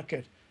bull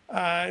market.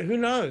 Who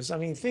knows? I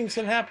mean, things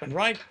can happen,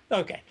 right?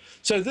 Okay.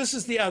 So this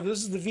is the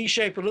V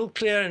shape, a little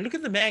clearer. And look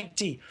at the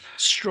MACD.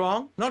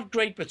 Strong, not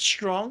great, but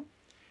strong.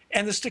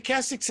 And the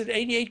stochastics at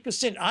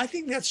 88%. I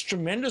think that's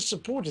tremendous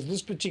support at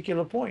this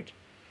particular point.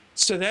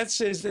 So that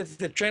says that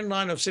the trend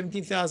line of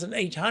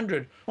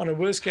 17,800 on a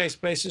worst case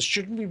basis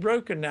shouldn't be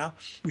broken now.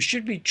 We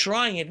should be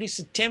trying, at least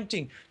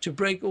attempting, to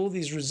break all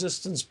these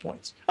resistance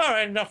points. All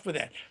right, enough with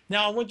that.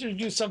 Now I want you to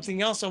do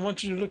something else. I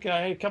want you to look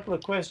at a couple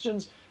of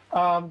questions.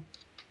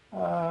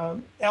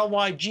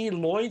 LYG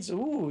Lloyds.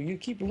 Ooh, you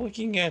keep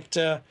looking at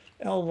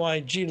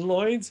LYG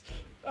Lloyds.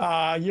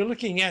 You're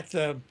looking at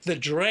the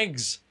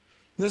dregs.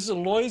 This is a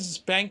Lloyds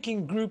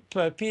Banking Group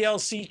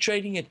PLC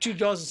trading at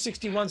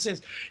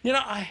 $2.61. You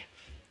know,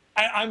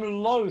 I'm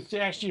loath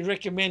to actually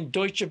recommend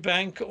Deutsche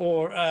Bank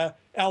or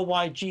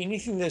LYG,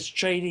 anything that's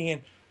trading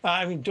in.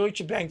 I mean,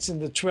 Deutsche Bank's in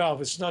the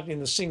 12. It's not in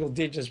the single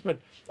digits, but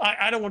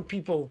I don't want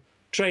people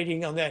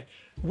trading on that.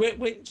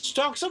 When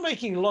stocks are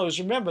making lows,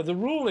 remember, the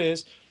rule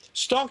is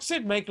stocks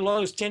that make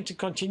lows tend to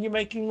continue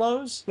making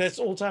lows. That's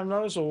all-time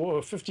lows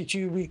or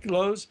 52-week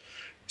lows.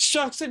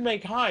 Stocks that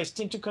make highs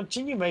tend to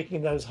continue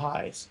making those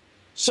highs.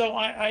 So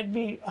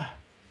I'd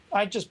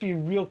just be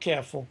real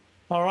careful.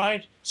 All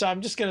right. So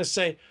I'm just going to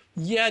say,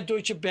 yeah,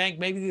 Deutsche Bank,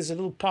 maybe there's a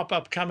little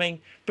pop-up coming,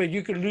 but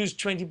you could lose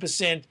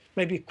 20%,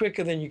 maybe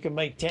quicker than you can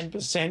make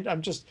 10%.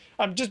 I'm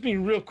just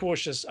being real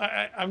cautious.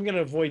 I'm going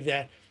to avoid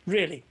that.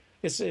 Really,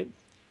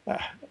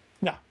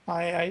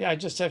 I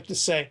just have to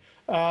say,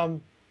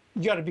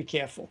 you got to be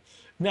careful.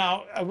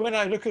 Now, when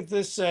I look at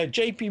this,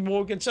 JP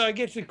Morgan, so I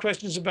get the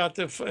questions about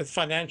the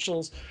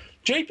financials.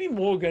 JP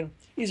Morgan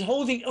is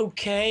holding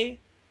okay,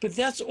 but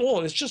that's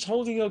all. It's just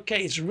holding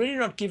okay. It's really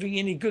not giving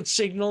any good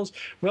signals.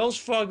 Wells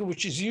Fargo,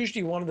 which is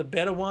usually one of the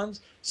better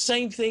ones,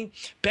 same thing.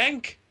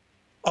 Bank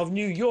of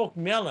New York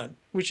Mellon,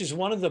 which is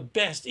one of the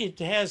best. It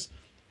has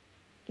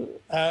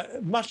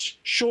much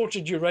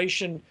shorter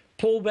duration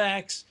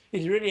pullbacks.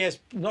 It really has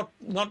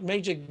not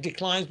major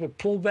declines, but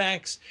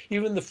pullbacks.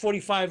 Even the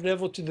 45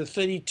 level to the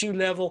 32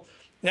 level,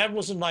 that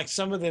wasn't like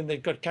some of them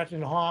that got cut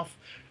in half.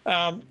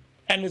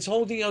 And it's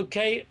holding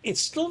okay. It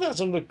still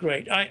doesn't look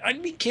great.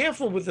 I'd be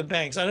careful with the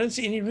banks. I don't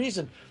see any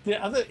reason. There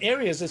are other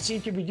areas that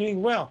seem to be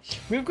doing well.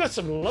 We've got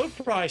some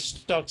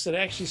low-priced stocks that are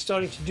actually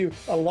starting to do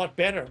a lot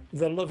better,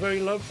 the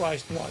very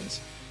low-priced ones.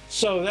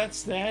 So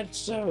that's that.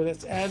 So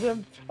that's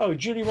Adam. Oh,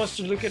 Julie wants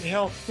to look at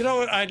health. You know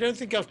what? I don't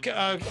think I've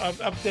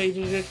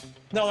updated it.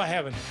 No, I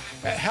haven't.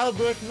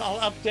 Halliburton,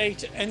 I'll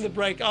update, end the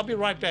break. I'll be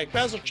right back.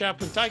 Basil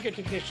Chapman, Tiger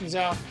Technicians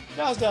Hour,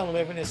 Dow's down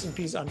 11,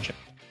 S&P's unchanged.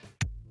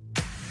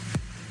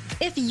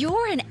 If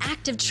you're an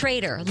active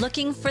trader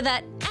looking for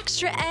that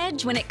extra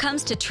edge when it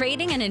comes to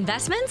trading and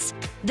investments,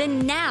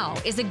 then now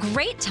is a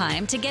great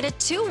time to get a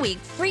 2-week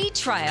free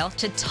trial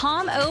to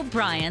Tom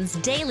O'Brien's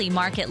daily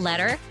market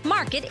letter,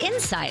 Market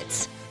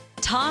Insights.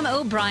 Tom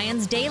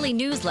O'Brien's daily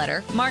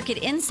newsletter, Market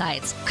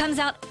Insights, comes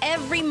out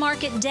every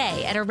market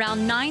day at around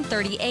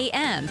 9:30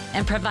 a.m.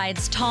 and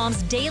provides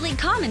Tom's daily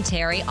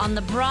commentary on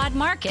the broad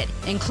market,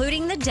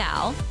 including the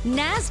Dow,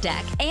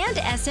 NASDAQ, and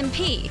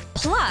S&P,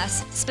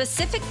 plus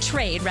specific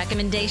trade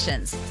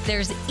recommendations.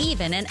 There's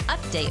even an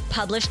update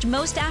published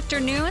most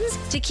afternoons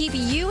to keep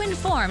you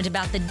informed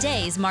about the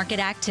day's market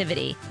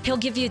activity. He'll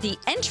give you the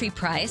entry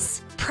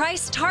price,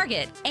 price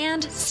target,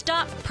 and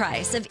stop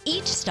price of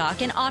each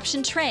stock and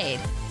option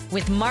trade.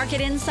 With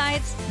Market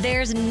Insights,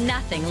 there's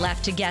nothing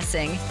left to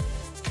guessing.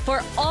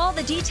 For all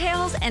the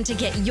details and to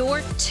get your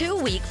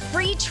 2-week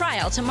free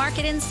trial to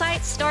Market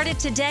Insights started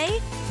today,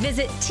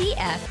 visit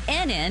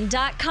TFNN.com.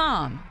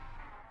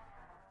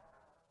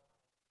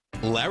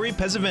 Larry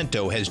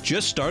Pesavento has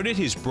just started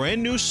his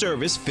brand new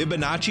service,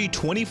 Fibonacci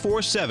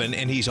 24/7,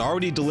 and he's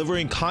already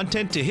delivering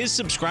content to his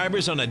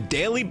subscribers on a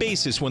daily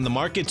basis when the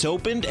market's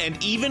opened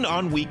and even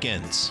on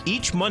weekends.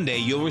 Each Monday,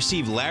 you'll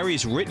receive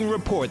Larry's written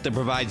report that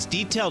provides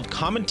detailed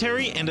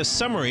commentary and a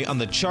summary on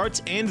the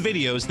charts and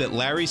videos that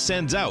Larry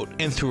sends out.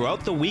 And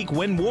throughout the week,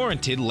 when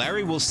warranted,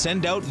 Larry will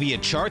send out via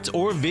charts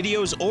or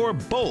videos or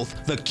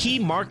both the key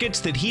markets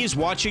that he is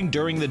watching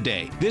during the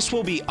day. This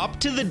will be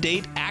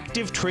up-to-the-date, accurate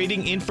active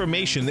trading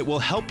information that will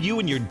help you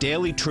in your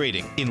daily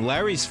trading. In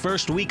Larry's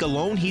first week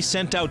alone, he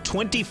sent out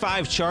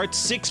 25 charts,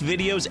 6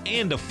 videos,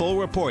 and a full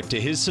report to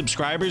his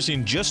subscribers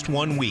in just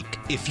 1 week.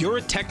 If you're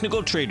a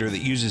technical trader that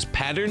uses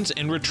patterns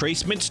and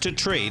retracements to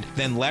trade,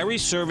 then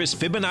Larry's service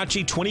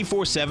Fibonacci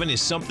 24/7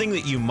 is something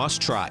that you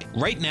must try.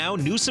 Right now,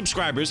 new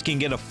subscribers can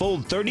get a full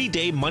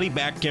 30-day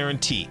money-back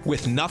guarantee.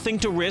 With nothing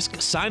to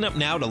risk, sign up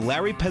now to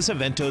Larry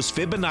Pesavento's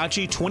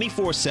Fibonacci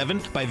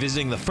 24/7 by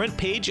visiting the front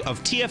page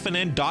of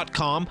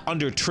TFNN.com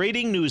under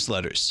Trading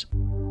Newsletters.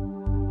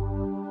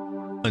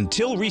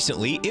 Until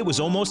recently, it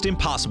was almost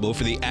impossible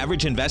for the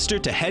average investor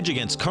to hedge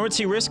against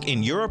currency risk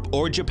in Europe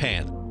or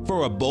Japan.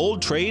 For a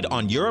bold trade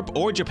on Europe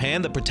or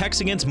Japan that protects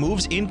against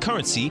moves in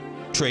currency,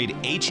 trade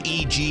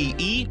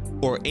HEGE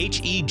or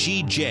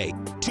HEGJ,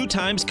 2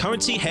 times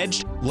currency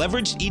hedged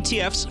leveraged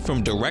ETFs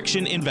from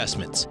Direction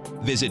Investments.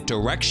 Visit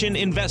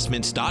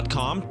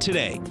directioninvestments.com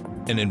today.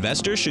 An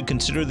investor should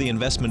consider the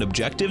investment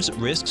objectives,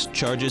 risks,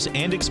 charges,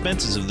 and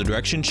expenses of the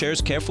Direction shares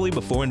carefully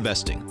before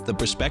investing. The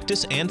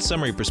prospectus and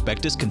summary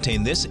prospectus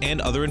contain this and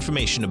other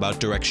information about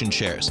Direction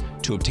shares.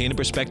 To obtain a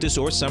prospectus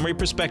or summary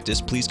prospectus,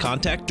 please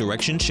contact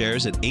Direction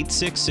shares at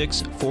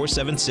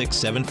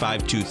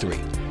 866-476-7523.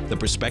 The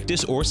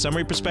prospectus or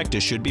summary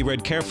prospectus should be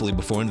read carefully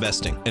before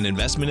investing. An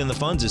investment in the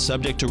funds is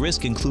subject to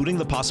risk, including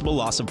the possible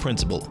loss of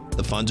principal.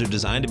 The funds are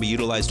designed to be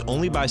utilized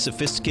only by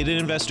sophisticated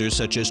investors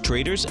such as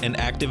traders and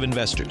active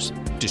investors.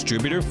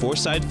 Distributor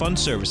Foreside Fund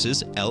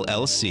Services,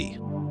 LLC.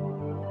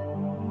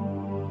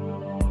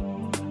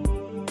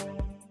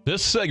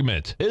 This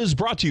segment is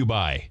brought to you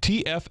by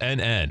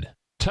TFNN.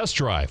 Test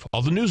drive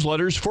all the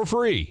newsletters for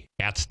free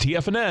at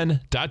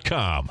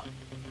TFNN.com.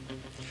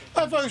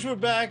 Hi, folks, we're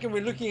back, and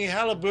we're looking at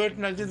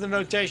Halliburton. I did the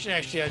notation.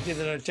 Actually, I did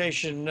the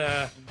notation,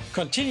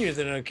 continue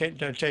the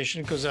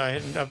notation because I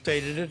hadn't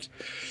updated it.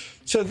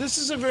 So this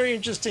is a very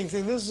interesting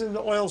thing. This is in the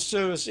oil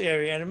service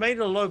area, and it made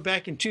a low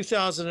back in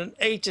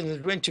 2008, and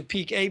it went to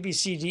peak A, B,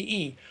 C, D,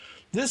 E.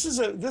 This is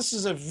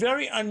a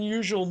very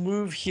unusual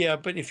move here,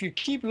 but if you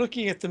keep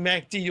looking at the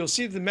MACD, you'll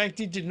see the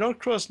MACD did not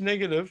cross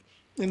negative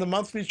in the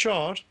monthly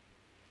chart.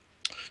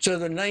 So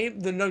the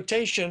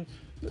notation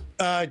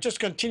just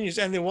continues,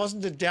 and there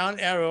wasn't a down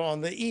arrow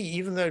on the E,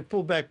 even though it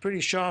pulled back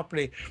pretty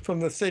sharply from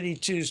the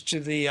 32s to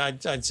the,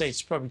 I'd say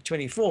it's probably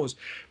 24s.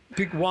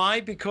 Why?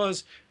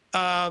 Because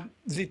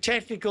the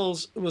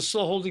technicals were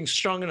still holding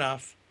strong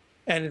enough,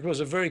 and it was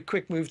a very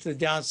quick move to the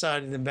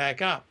downside and then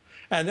back up.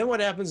 And then what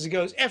happens, it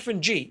goes F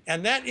and G,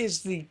 and that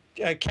is the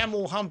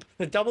camel hump,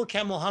 the double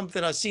camel hump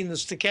that I see in the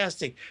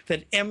stochastic,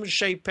 that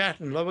M-shaped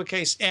pattern,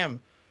 lowercase m.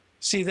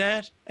 See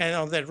that? And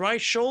on that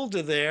right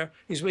shoulder there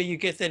is where you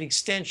get that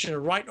extension, a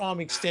right arm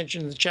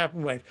extension in the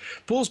Chapman wave.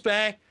 Pulls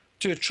back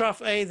to a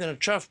trough A, then a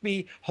trough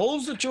B,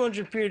 holds the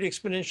 200-period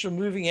exponential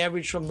moving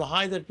average from the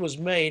high that was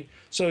made.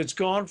 So it's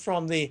gone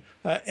from the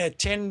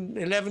 $10,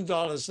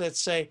 $11, let's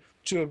say,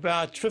 to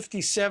about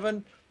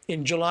 57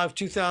 in July of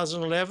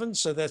 2011.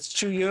 So that's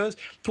 2 years.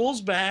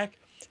 Pulls back,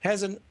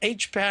 has an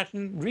H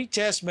pattern,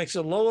 retests, makes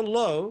a lower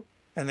low,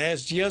 and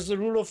here's the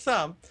rule of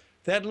thumb.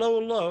 That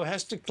lower low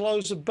has to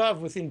close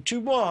above within 2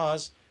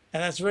 bars,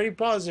 and that's very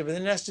positive. And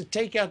then it has to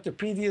take out the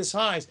previous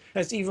highs.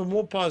 That's even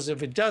more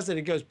positive. If it does that,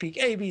 it goes peak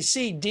A, B,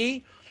 C,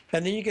 D,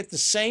 and then you get the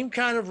same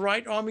kind of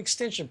right arm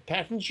extension.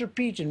 Patterns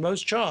repeat in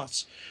most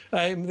charts.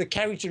 The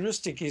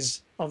characteristic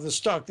is of the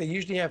stock. They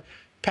usually have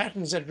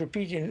patterns that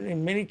repeat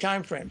in many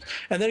time frames.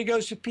 And then it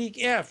goes to peak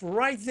F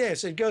right there.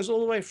 So it goes all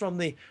the way from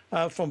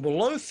from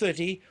below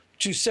 30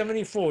 to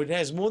 74. It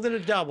has more than a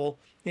double.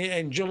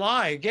 In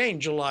July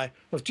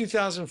of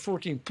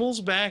 2014, pulls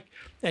back,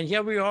 and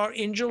here we are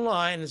in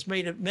July, and it's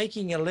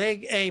making a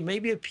leg A,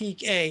 maybe a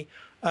peak A,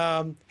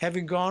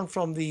 having gone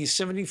from the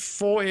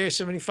 74 area,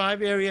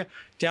 75 area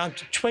down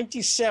to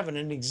 27,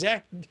 an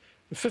exact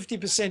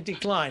 50%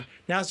 decline.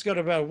 Now it's got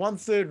about a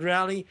 1/3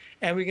 rally,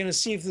 and we're going to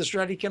see if this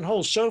rally can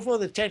hold. So far,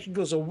 the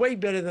technicals are way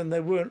better than they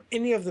were in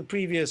any of the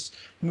previous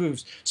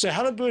moves. So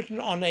Halliburton,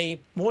 on a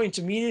more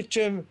intermediate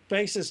term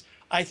basis,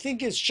 I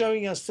think is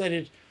showing us that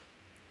it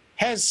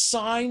has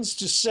signs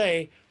to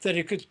say that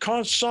it could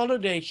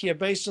consolidate here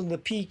based on the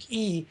peak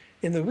E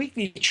in the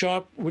weekly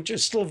chart, which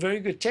is still very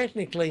good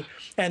technically,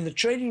 and the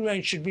trading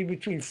range should be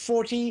between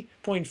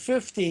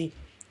 40.50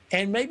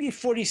 and maybe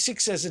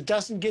 46 as it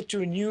doesn't get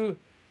to a new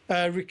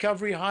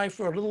recovery high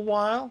for a little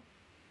while.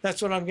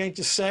 That's what I'm going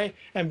to say.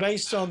 And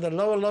based on the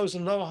lower lows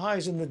and lower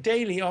highs in the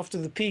daily after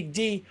the peak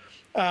D,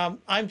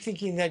 I'm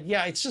thinking that,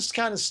 yeah, it's just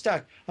kind of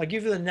stuck. I'll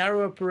give you the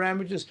narrower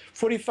parameters.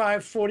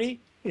 45.40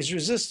 is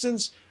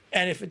resistance.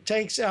 And if it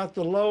takes out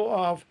the low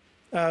of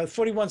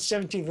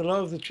 41.70, the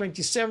low of the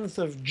 27th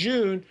of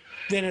June,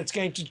 then it's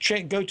going to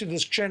go to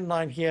this trend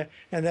line here,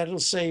 and that'll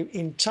say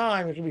in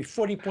time it'll be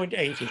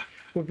 40.80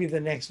 would be the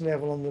next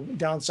level on the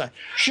downside.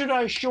 Should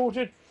I short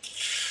it?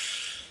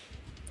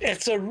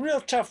 It's a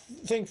real tough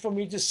thing for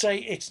me to say.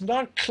 It's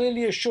not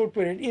clearly a short,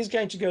 but it is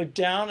going to go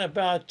down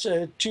about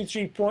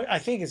 2-3 points. I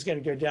think it's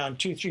going to go down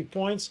 2-3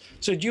 points.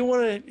 So do you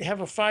want to have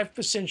a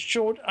 5%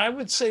 short? I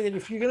would say that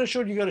if you're going to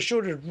short, you got to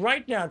short it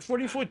right now at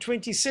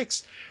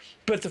 44.26.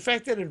 But the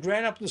fact that it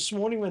ran up this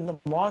morning when the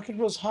market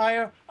was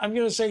higher, I'm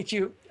going to say to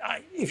you,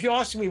 if you're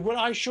asking me, would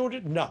I short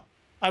it? No,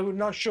 I would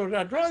not short it.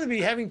 I'd rather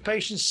be having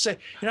patience to say,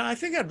 I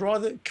think I'd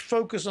rather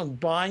focus on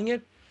buying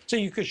it. So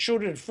you could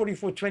short it at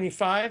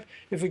 44.25.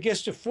 If it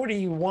gets to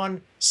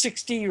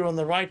 41.60, you're on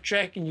the right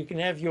track, and you can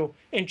have your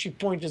entry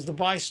point as the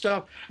buy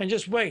stop, and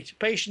just wait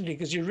patiently,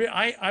 because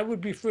I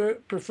would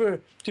prefer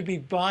to be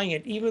buying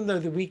it, even though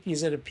the weekly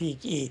is at a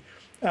peak E.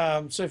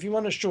 So if you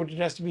want to short, it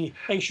has to be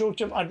a short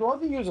term. I'd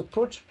rather use a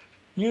put,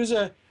 use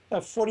a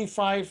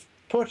 45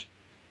 put,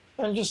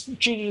 and just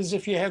treat it as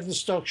if you have the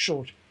stock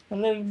short,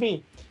 and let it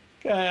be.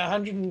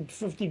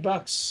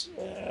 $150,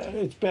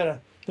 it's better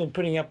than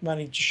putting up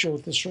money to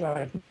short this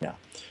right now.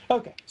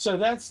 Okay, so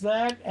that's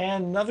that.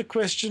 And another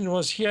question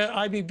was here,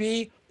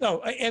 IBB.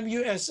 Oh,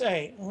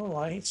 MUSA.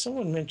 Oh,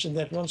 someone mentioned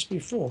that once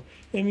before.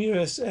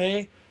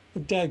 MUSA,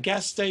 the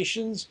gas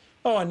stations.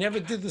 Oh, I never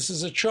did this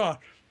as a chart.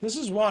 This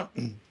is one.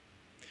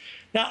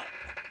 Now,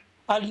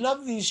 I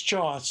love these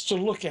charts to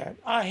look at.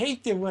 I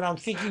hate them when I'm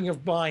thinking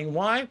of buying.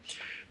 Why?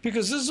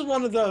 Because this is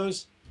one of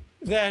those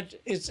that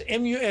it's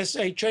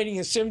MUSA trading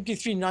at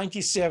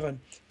 73.97,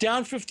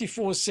 down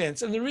 54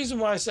 cents. And the reason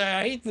why I say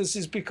I hate this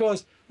is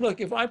because,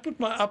 look, if I put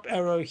my up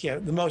arrow here,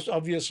 the most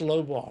obvious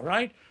low bar,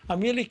 right? I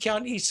merely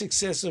count each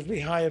successively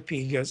higher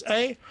P. It goes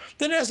A,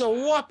 then it has a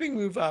whopping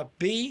move up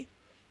B,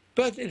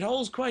 but it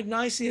holds quite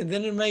nicely, and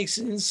then it makes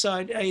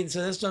inside A,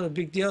 so that's not a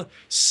big deal.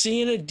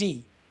 C and a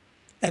D.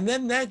 And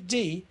then that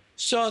D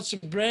starts a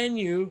brand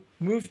new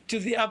move to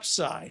the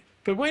upside.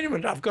 But wait a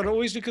minute, I've got to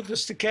always look at the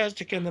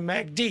stochastic and the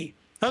MACD.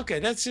 Okay,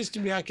 that says to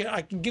me I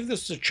can give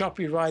this the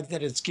choppy ride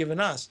that it's given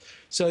us.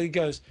 So it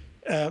goes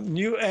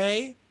new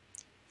A,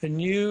 a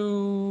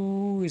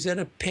new, is that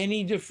a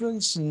penny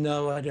difference?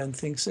 No, I don't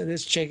think so.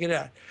 Let's check it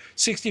out.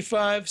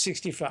 65,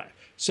 65.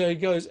 So it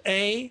goes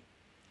A,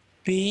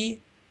 B,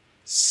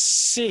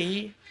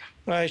 C.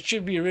 Well, it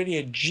should be really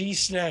a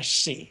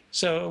G/C.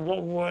 So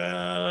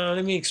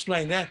let me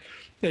explain that.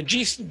 A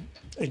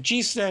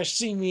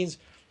G/C means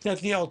that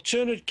the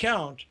alternate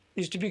count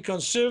is to be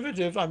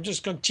conservative. I'm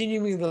just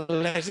continuing the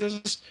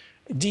letters,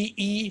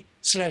 DE/A,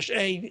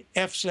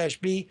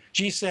 F/B,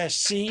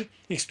 G/C,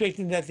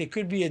 expecting that there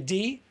could be a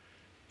D.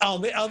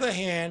 On the other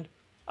hand,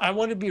 I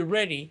want to be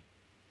ready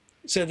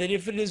so that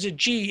if it is a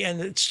G and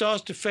it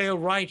starts to fail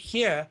right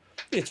here,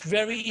 it's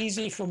very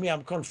easy for me.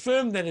 I'm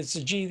confirmed that it's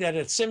a G, that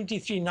at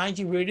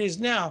 73.90 where it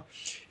is now,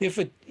 if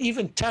it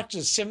even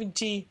touches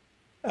 70,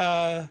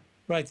 right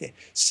there,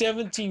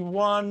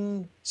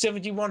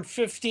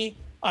 71.50,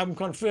 I'm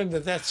confirmed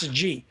that that's a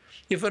G.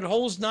 If it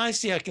holds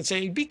nicely, I can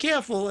say, be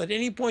careful, at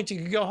any point it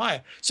could go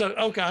higher. So,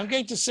 okay, I'm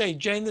going to say,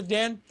 Jane the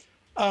Dan,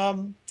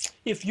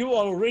 if you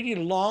are already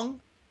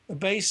long,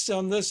 based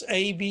on this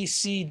A, B,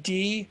 C,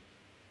 D,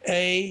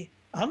 A,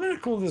 I'm going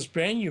to call this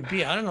brand new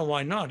B. I don't know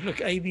why not.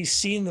 Look, A, B,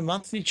 C in the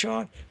monthly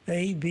chart,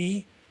 A,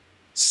 B,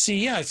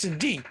 C, yeah, it's a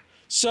D.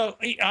 So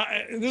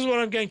this is what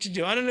I'm going to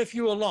do. I don't know if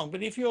you are long,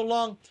 but if you're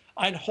long,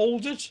 I'd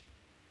hold it,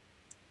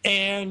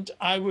 and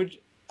I would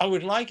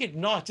like it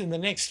not in the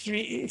next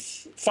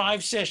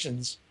 5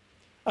 sessions.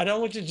 I don't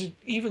want it to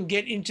even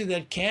get into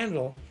that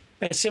candle.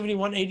 At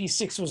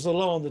 71.86 was the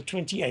low on the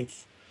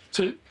 28th.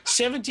 So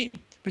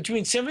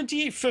between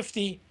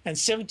 $78.50 and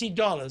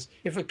 $70.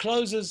 If it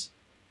closes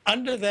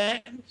under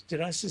that, did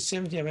I say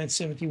 70? I meant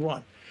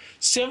 71.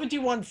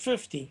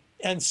 71.50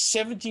 and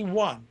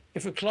 71.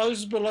 If it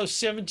closes below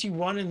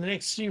 71 in the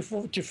next 3 or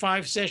 4 to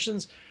 5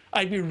 sessions,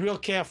 I'd be real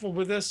careful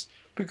with this,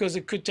 because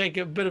it could take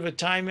a bit of a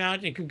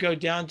timeout. It could go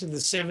down to the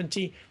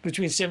 70,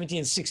 between 70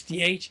 and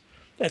 68.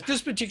 At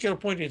this particular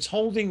point, it's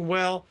holding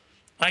well.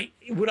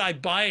 Would I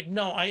buy it?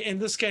 No. In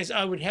this case,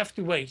 I would have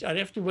to wait. I'd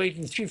have to wait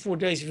in 3 or 4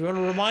 days. If you want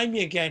to remind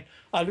me again,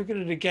 I'll look at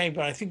it again,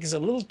 but I think it's a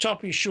little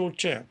toppy short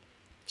term.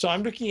 So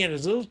I'm looking at it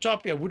as a little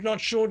toppy. I would not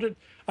short it.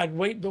 I'd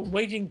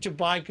waiting to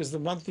buy, because the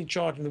monthly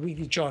chart and the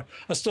weekly chart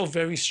are still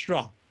very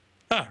strong.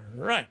 All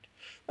right.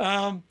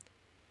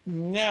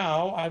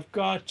 Now I've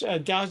got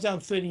Dow's down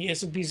 30,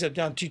 S&P's are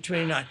down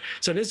 229.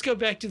 So let's go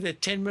back to the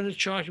 10-minute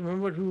chart.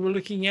 Remember what we were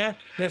looking at?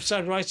 Left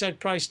side, right side,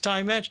 price,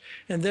 time match.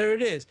 And there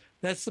it is.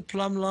 That's the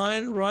plumb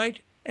line, right?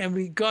 And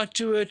we got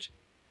to it.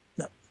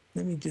 No,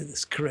 let me do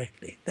this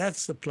correctly.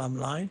 That's the plumb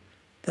line.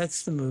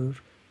 That's the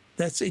move.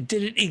 It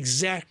did it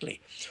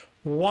exactly.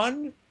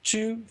 1,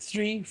 2,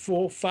 3,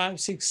 4, 5,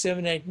 6,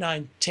 7, 8,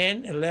 9,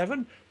 10,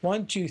 11.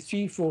 1, 2,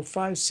 3, 4,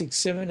 5, 6,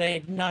 7,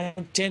 8,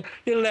 9, 10,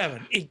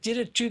 11. It did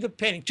it to the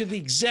penny, to the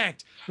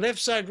exact left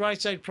side,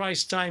 right side,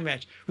 price, time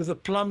match with a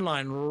plumb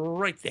line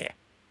right there.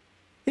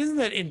 Isn't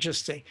that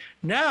interesting?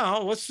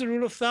 Now, what's the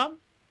rule of thumb?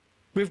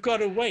 We've got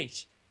to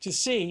wait to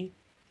see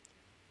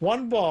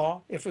one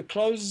bar, if it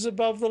closes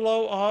above the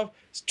low of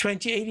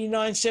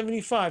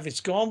 2089.75.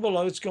 It's gone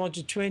below, it's gone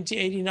to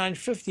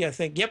 2089.50, I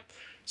think. Yep.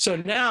 So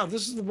now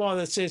this is the bar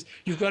that says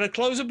you've got to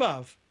close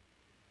above.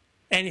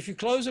 And if you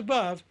close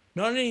above,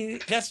 not only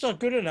that's not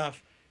good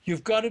enough,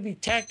 you've got to be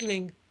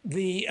tackling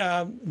the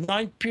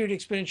 9-period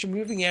exponential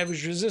moving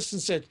average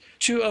resistance at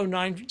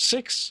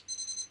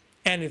 2096.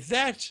 And if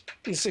that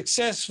is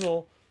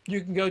successful, you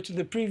can go to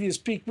the previous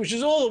peak, which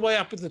is all the way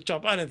up at the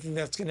top. I don't think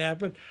that's going to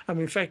happen. I'm,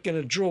 in fact, going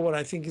to draw what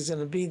I think is going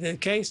to be the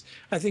case.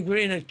 I think we're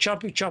in a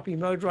choppy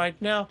mode right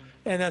now,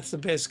 and that's the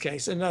best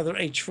case. Another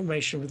H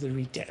formation with a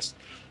retest.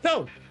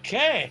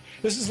 Okay,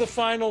 this is the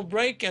final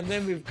break, and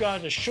then we've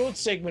got a short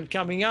segment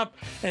coming up.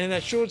 And in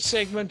that short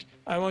segment,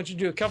 I want to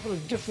do a couple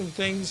of different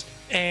things,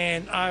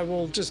 and I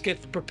will just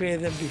get to prepare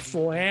them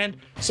beforehand.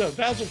 So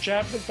Basil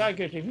Chapman,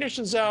 Target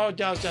Ignitions Hour,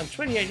 Dow's down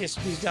 28,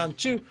 S&P's down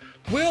 2.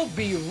 We'll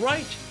be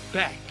right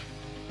back.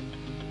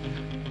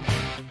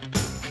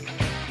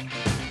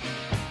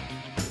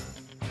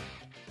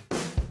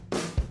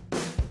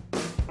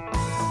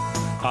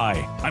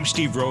 Hi, I'm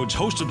Steve Rhodes,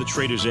 host of the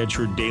Trader's Edge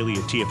heard daily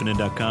at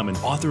TFNN.com and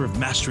author of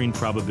Mastering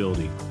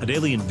Probability, a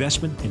daily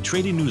investment and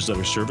trading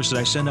newsletter service that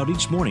I send out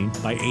each morning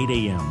by 8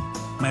 a.m.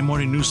 My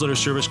morning newsletter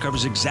service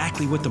covers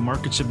exactly what the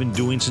markets have been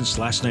doing since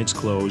last night's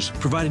close,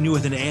 providing you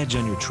with an edge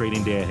on your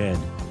trading day ahead.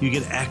 You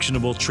get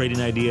actionable trading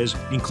ideas,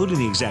 including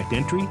the exact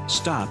entry,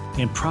 stop,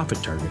 and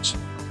profit targets.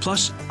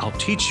 Plus, I'll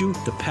teach you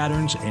the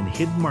patterns and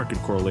hidden market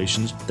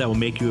correlations that will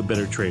make you a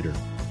better trader.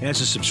 As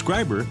a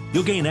subscriber,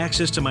 you'll gain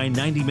access to my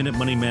 90-minute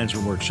money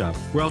management workshop,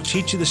 where I'll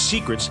teach you the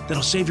secrets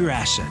that'll save your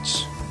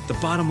assets. The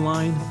bottom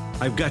line,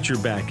 I've got your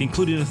back,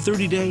 including a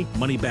 30-day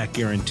money-back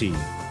guarantee.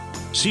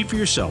 See for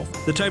yourself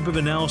the type of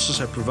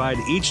analysis I provide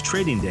each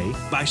trading day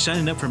by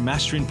signing up for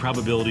Mastering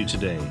Probability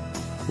today.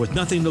 With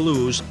nothing to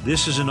lose,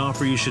 this is an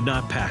offer you should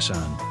not pass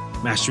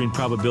on. Mastering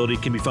Probability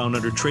can be found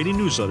under Trading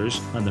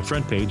Newsletters on the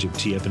front page of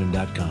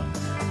TFNN.com.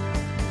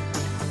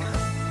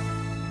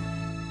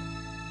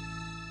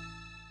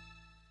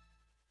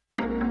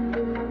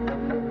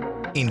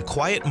 In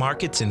quiet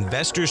markets,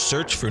 investors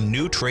search for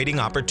new trading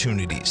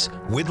opportunities.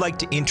 We'd like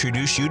to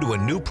introduce you to a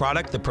new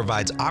product that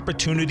provides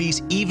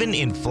opportunities even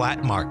in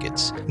flat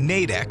markets.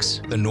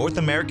 Nadex, the North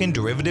American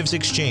Derivatives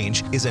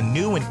Exchange, is a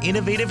new and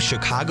innovative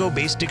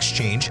Chicago-based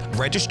exchange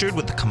registered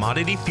with the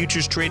Commodity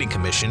Futures Trading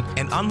Commission,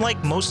 and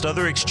unlike most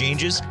other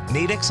exchanges,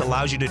 Nadex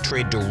allows you to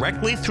trade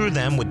directly through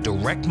them with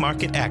direct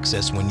market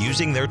access when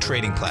using their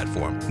trading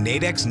platform.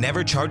 Nadex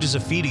never charges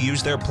a fee to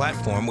use their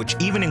platform, which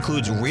even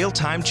includes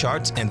real-time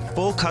charts and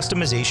full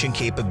customization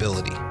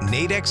capability.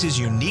 Nadex's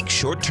unique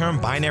short-term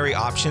binary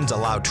options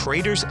allow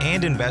traders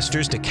and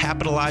investors to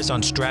capitalize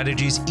on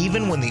strategies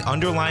even when the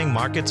underlying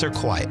markets are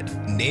quiet.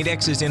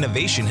 Nadex's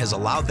innovation has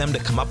allowed them to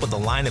come up with a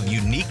line of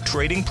unique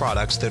trading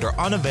products that are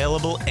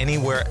unavailable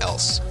anywhere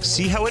else.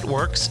 See how it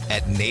works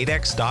at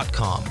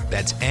nadex.com.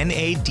 That's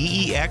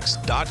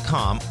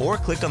NADEX.com, or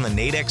click on the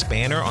Nadex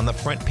banner on the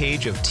front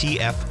page of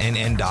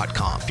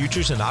TFNN.com.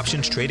 Futures and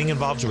options trading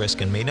involves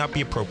risk and may not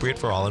be appropriate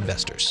for all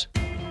investors.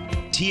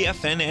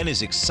 TFNN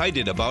is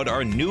excited about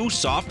our new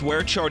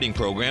software charting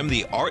program,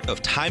 The Art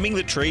of Timing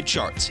the Trade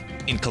Charts.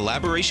 In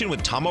collaboration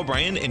with Tom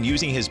O'Brien and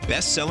using his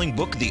best-selling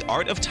book, The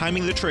Art of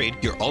Timing the Trade,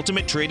 Your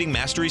Ultimate Trading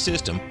Mastery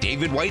System,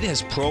 David White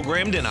has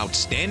programmed an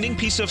outstanding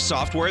piece of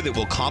software that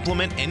will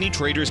complement any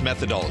trader's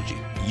methodology.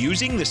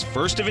 Using this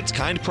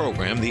first-of-its-kind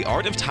program, The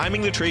Art of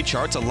Timing the Trade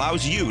Charts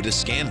allows you to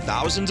scan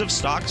thousands of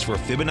stocks for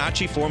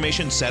Fibonacci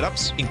formation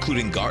setups,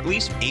 including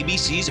Gartley's,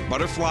 ABC's,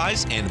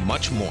 butterflies, and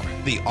much more.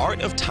 The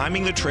Art of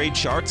Timing the Trade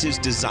Charts is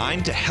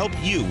designed to help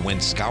you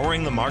when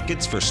scouring the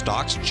markets for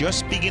stocks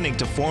just beginning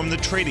to form the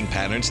trading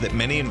patterns that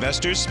many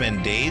investors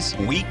spend days,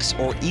 weeks,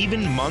 or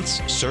even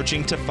months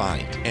searching to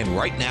find. And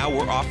right now,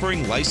 we're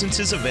offering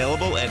licenses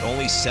available at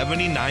only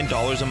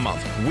 $79 a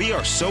month. We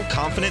are so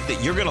confident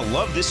that you're going to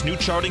love this new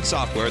charting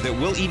software that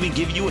will even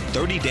give you a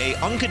 30-day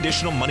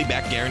unconditional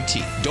money-back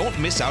guarantee. Don't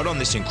miss out on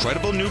this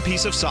incredible new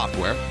piece of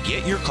software.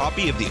 Get your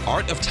copy of The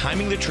Art of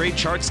Timing the Trade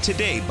Charts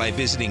today by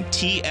visiting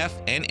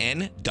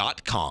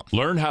TFNN.com.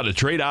 Learn how to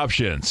trade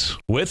options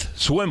with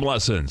Swim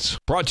Lessons.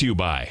 Brought to you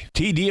by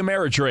TD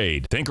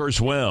Ameritrade. Think or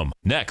swim.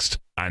 Next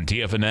on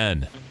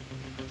TFNN.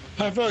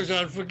 Hi, folks.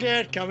 Don't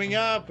forget, coming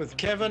up with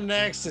Kevin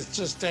next. It's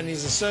just and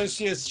his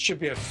associates. Should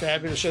be a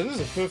fabulous show.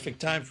 This is a perfect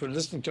time for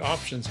listening to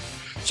options.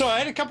 So I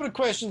had a couple of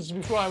questions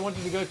before I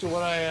wanted to go to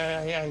what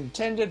I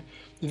intended.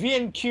 The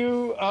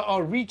VNQ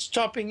are REITs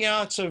topping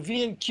out. So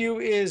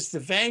VNQ is the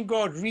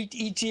Vanguard REIT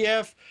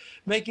ETF,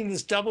 making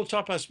this double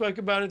top. I spoke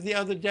about it the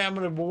other day. I'm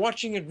going to be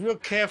watching it real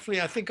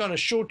carefully. I think on a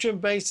short-term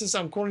basis,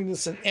 I'm calling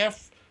this an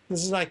F.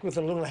 This is like with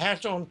a little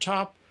hat on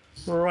top.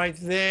 Right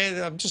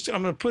there. I'm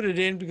going to put it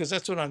in because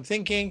that's what I'm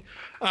thinking.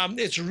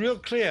 It's real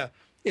clear.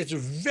 It's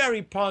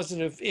very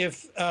positive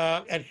if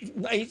at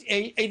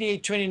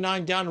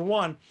 88.29 down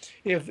 1,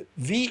 if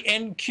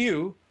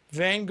VNQ,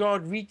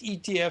 Vanguard REIT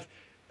ETF,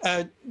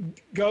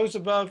 goes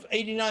above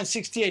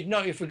 89.68. No,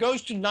 if it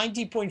goes to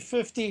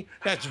 90.50,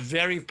 that's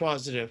very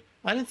positive.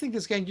 I don't think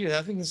it's going to do that.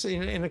 I think it's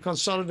in a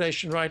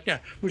consolidation right now,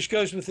 which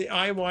goes with the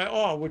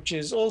IYR, which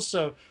is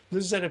also,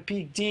 this is at a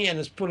peak D and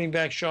is pulling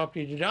back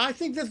sharply today. I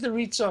think that the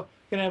REITs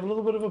going to have a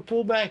little bit of a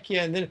pullback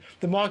here, and then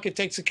the market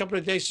takes a couple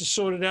of days to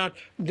sort it out.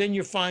 Then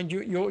you find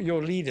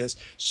your leaders.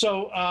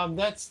 So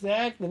that's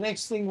that. The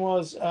next thing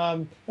was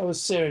that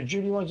was Sarah.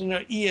 Judy wants to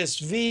know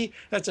ESV.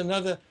 That's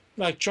another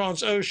like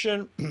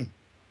Transocean.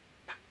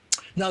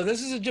 Now,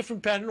 this is a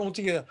different pattern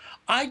altogether.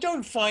 I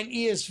don't find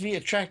ESV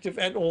attractive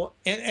at all.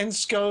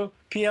 Ensco,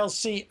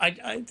 PLC,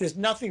 there's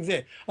nothing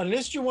there.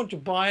 Unless you want to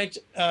buy it,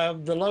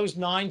 the low's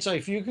 9. So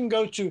if you can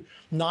go to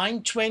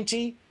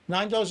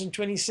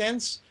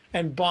 $9.20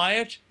 and buy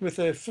it with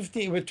a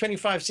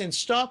 25-cent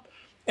stop,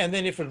 and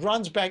then if it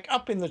runs back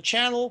up in the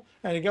channel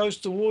and it goes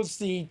towards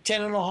the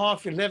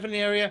 10.5, 11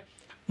 area,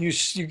 you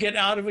get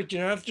out of it. You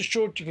don't have to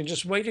short. You can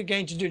just wait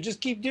again to do it.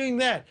 Just keep doing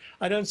that.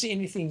 I don't see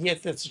anything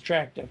yet that's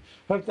attractive.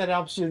 Hope that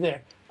helps you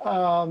there.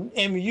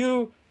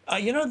 MU,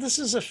 this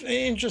is an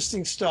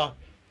interesting stock.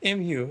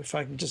 MU, if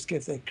I can just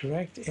get that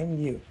correct.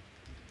 MU.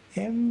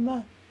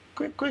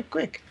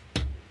 Quick.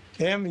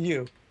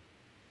 MU.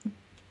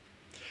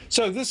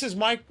 So this is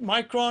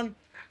Micron.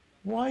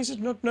 Why is it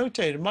not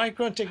notated?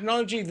 Micron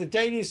Technology, the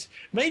daily's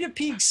made a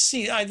peak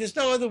C. There's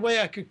no other way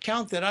I could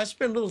count that. I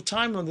spent a little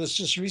time on this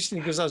just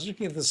recently because I was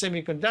looking at the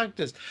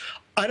semiconductors.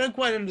 I don't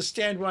quite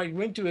understand why it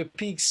went to a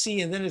peak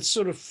C and then it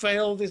sort of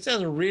failed. It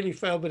hasn't really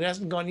failed, but it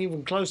hasn't gone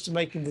even close to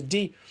making the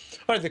D.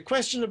 All right, the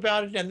question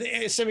about it and the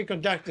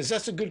semiconductors,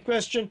 that's a good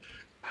question.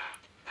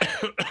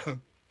 The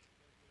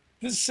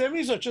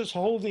semis are just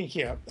holding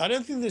here. I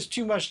don't think there's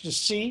too much to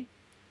see.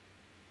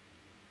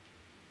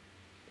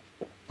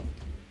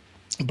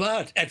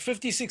 But at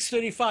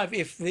 56.35,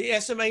 if the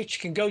SMH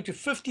can go to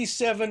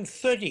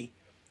 57.30,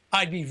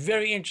 I'd be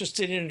very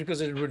interested in it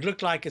because it would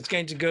look like it's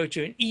going to go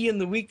to an E in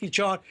the weekly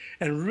chart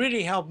and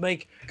really help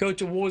go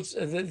towards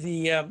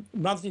the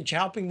monthly,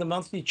 helping the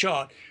monthly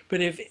chart.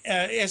 But if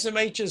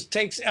SMH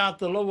takes out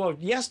the low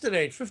of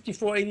yesterday at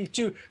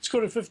 54.82, it's got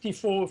to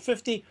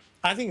 54.50,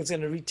 I think it's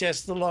going to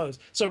retest the lows.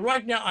 So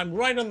right now, I'm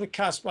right on the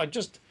cusp. I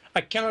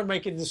cannot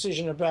make a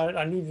decision about it.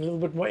 I need a little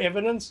bit more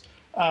evidence.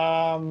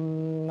 I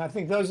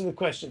think those are the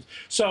questions.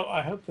 So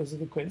I hope those are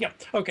the questions. Yeah.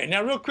 Okay.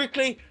 Now, real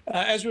quickly,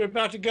 as we're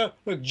about to go,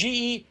 look,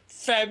 GE,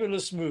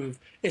 fabulous move.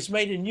 It's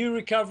made a new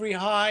recovery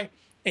high.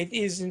 It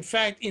is, in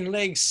fact, in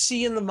leg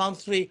C in the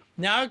monthly.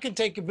 Now it can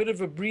take a bit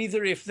of a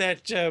breather if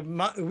that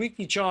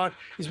weekly chart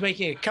is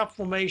making a cup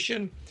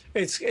formation.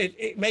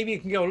 Maybe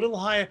it can go a little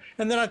higher,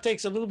 and then it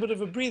takes a little bit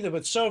of a breather.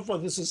 But so far,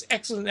 this is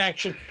excellent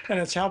action, and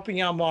it's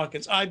helping our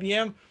markets.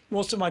 IBM,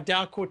 also my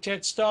Dow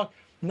Quartet stock.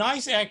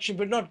 Nice action,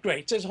 but not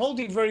great. So it's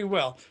holding very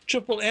well.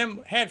 Triple M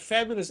had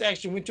fabulous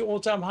action, went to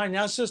all-time high.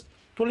 Now it's just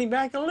pulling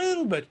back a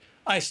little bit.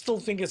 I still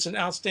think it's an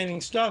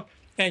outstanding stock.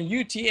 And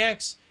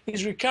UTX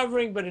is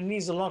recovering, but it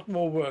needs a lot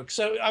more work.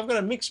 So I've got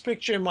a mixed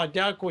picture in my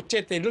Dow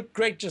Quartet. They looked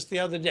great just the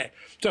other day.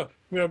 So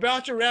we're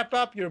about to wrap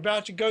up. You're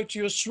about to go to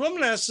your swim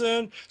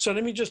lesson. So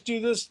let me just do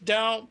this.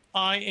 Dow,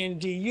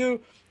 INDU.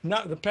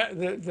 Now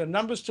the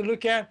numbers to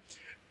look at.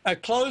 A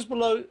close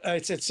below,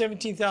 it's at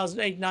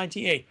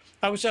 17,898.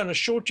 I would say on a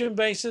short-term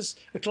basis,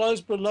 a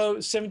close below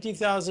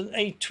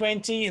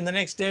 17,820 in the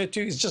next day or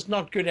two is just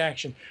not good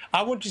action.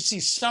 I want to see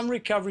some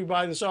recovery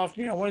by this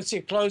afternoon. I want to see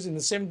a close in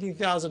the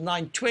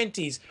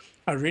 17,920s.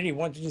 I really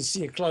wanted to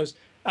see a close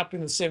up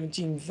in the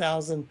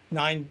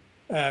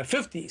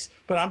 17,950s,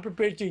 but I'm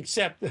prepared to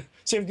accept the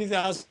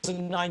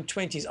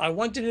 17,920s. I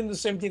want it in the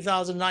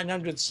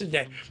 17,900s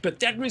today, but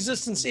that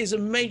resistance is a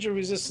major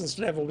resistance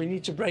level we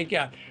need to break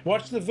out.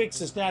 Watch the VIX.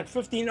 It's now at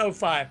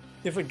 1505.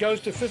 If it goes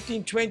to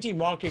 1520,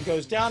 market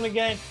goes down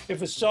again.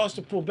 If it starts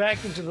to pull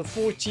back into the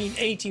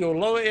 1480 or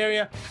lower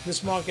area,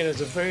 this market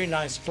has a very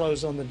nice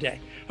close on the day.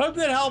 Hope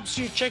that helps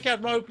you. Check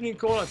out my opening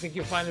call. I think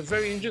you'll find it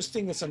very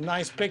interesting. There's some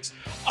nice picks.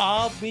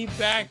 I'll be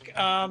back.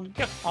 I'll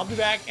be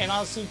back, and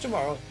I'll see you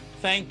tomorrow.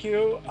 Thank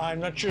you. I'm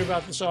not sure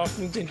about this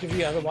afternoon's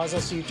interview. Otherwise,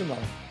 I'll see you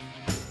tomorrow.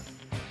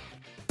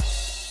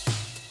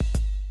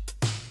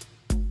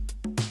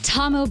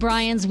 Tom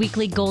O'Brien's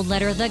weekly gold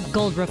letter, The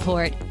Gold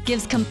Report,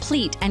 gives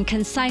complete and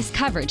concise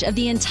coverage of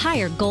the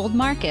entire gold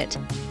market.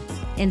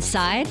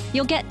 Inside,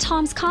 you'll get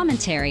Tom's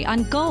commentary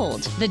on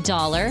gold, the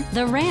dollar,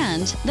 the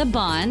rand, the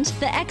bond,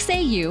 the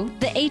XAU,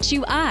 the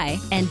HUI,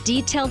 and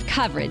detailed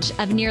coverage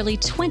of nearly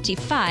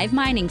 25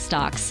 mining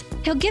stocks.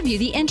 He'll give you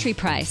the entry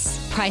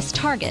price, price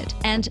target,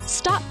 and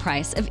stop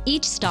price of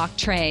each stock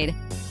trade.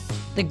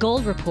 The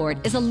Gold Report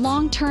is a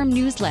long-term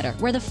newsletter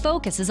where the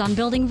focus is on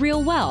building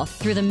real wealth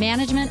through the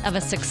management of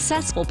a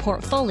successful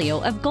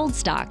portfolio of gold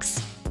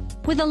stocks.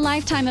 With a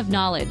lifetime of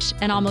knowledge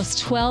and almost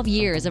 12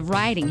 years of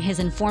writing his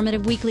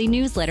informative weekly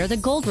newsletter, The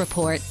Gold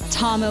Report,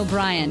 Tom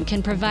O'Brien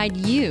can provide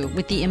you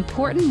with the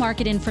important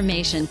market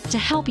information to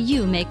help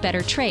you make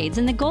better trades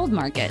in the gold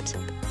market.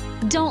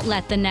 Don't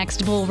let the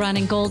next bull run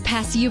in gold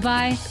pass you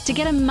by. To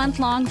get a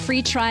month-long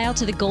free trial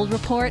to The Gold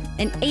Report,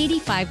 an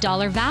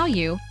 $85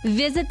 value,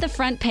 visit the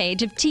front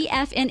page of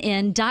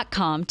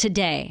TFNN.com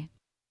today.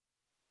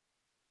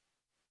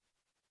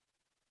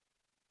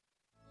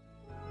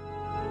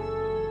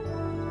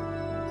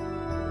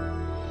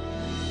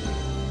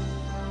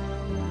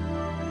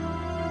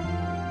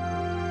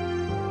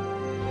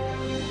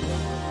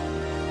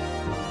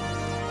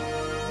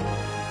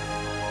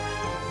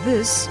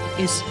 This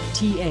is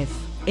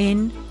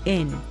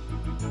TFNN.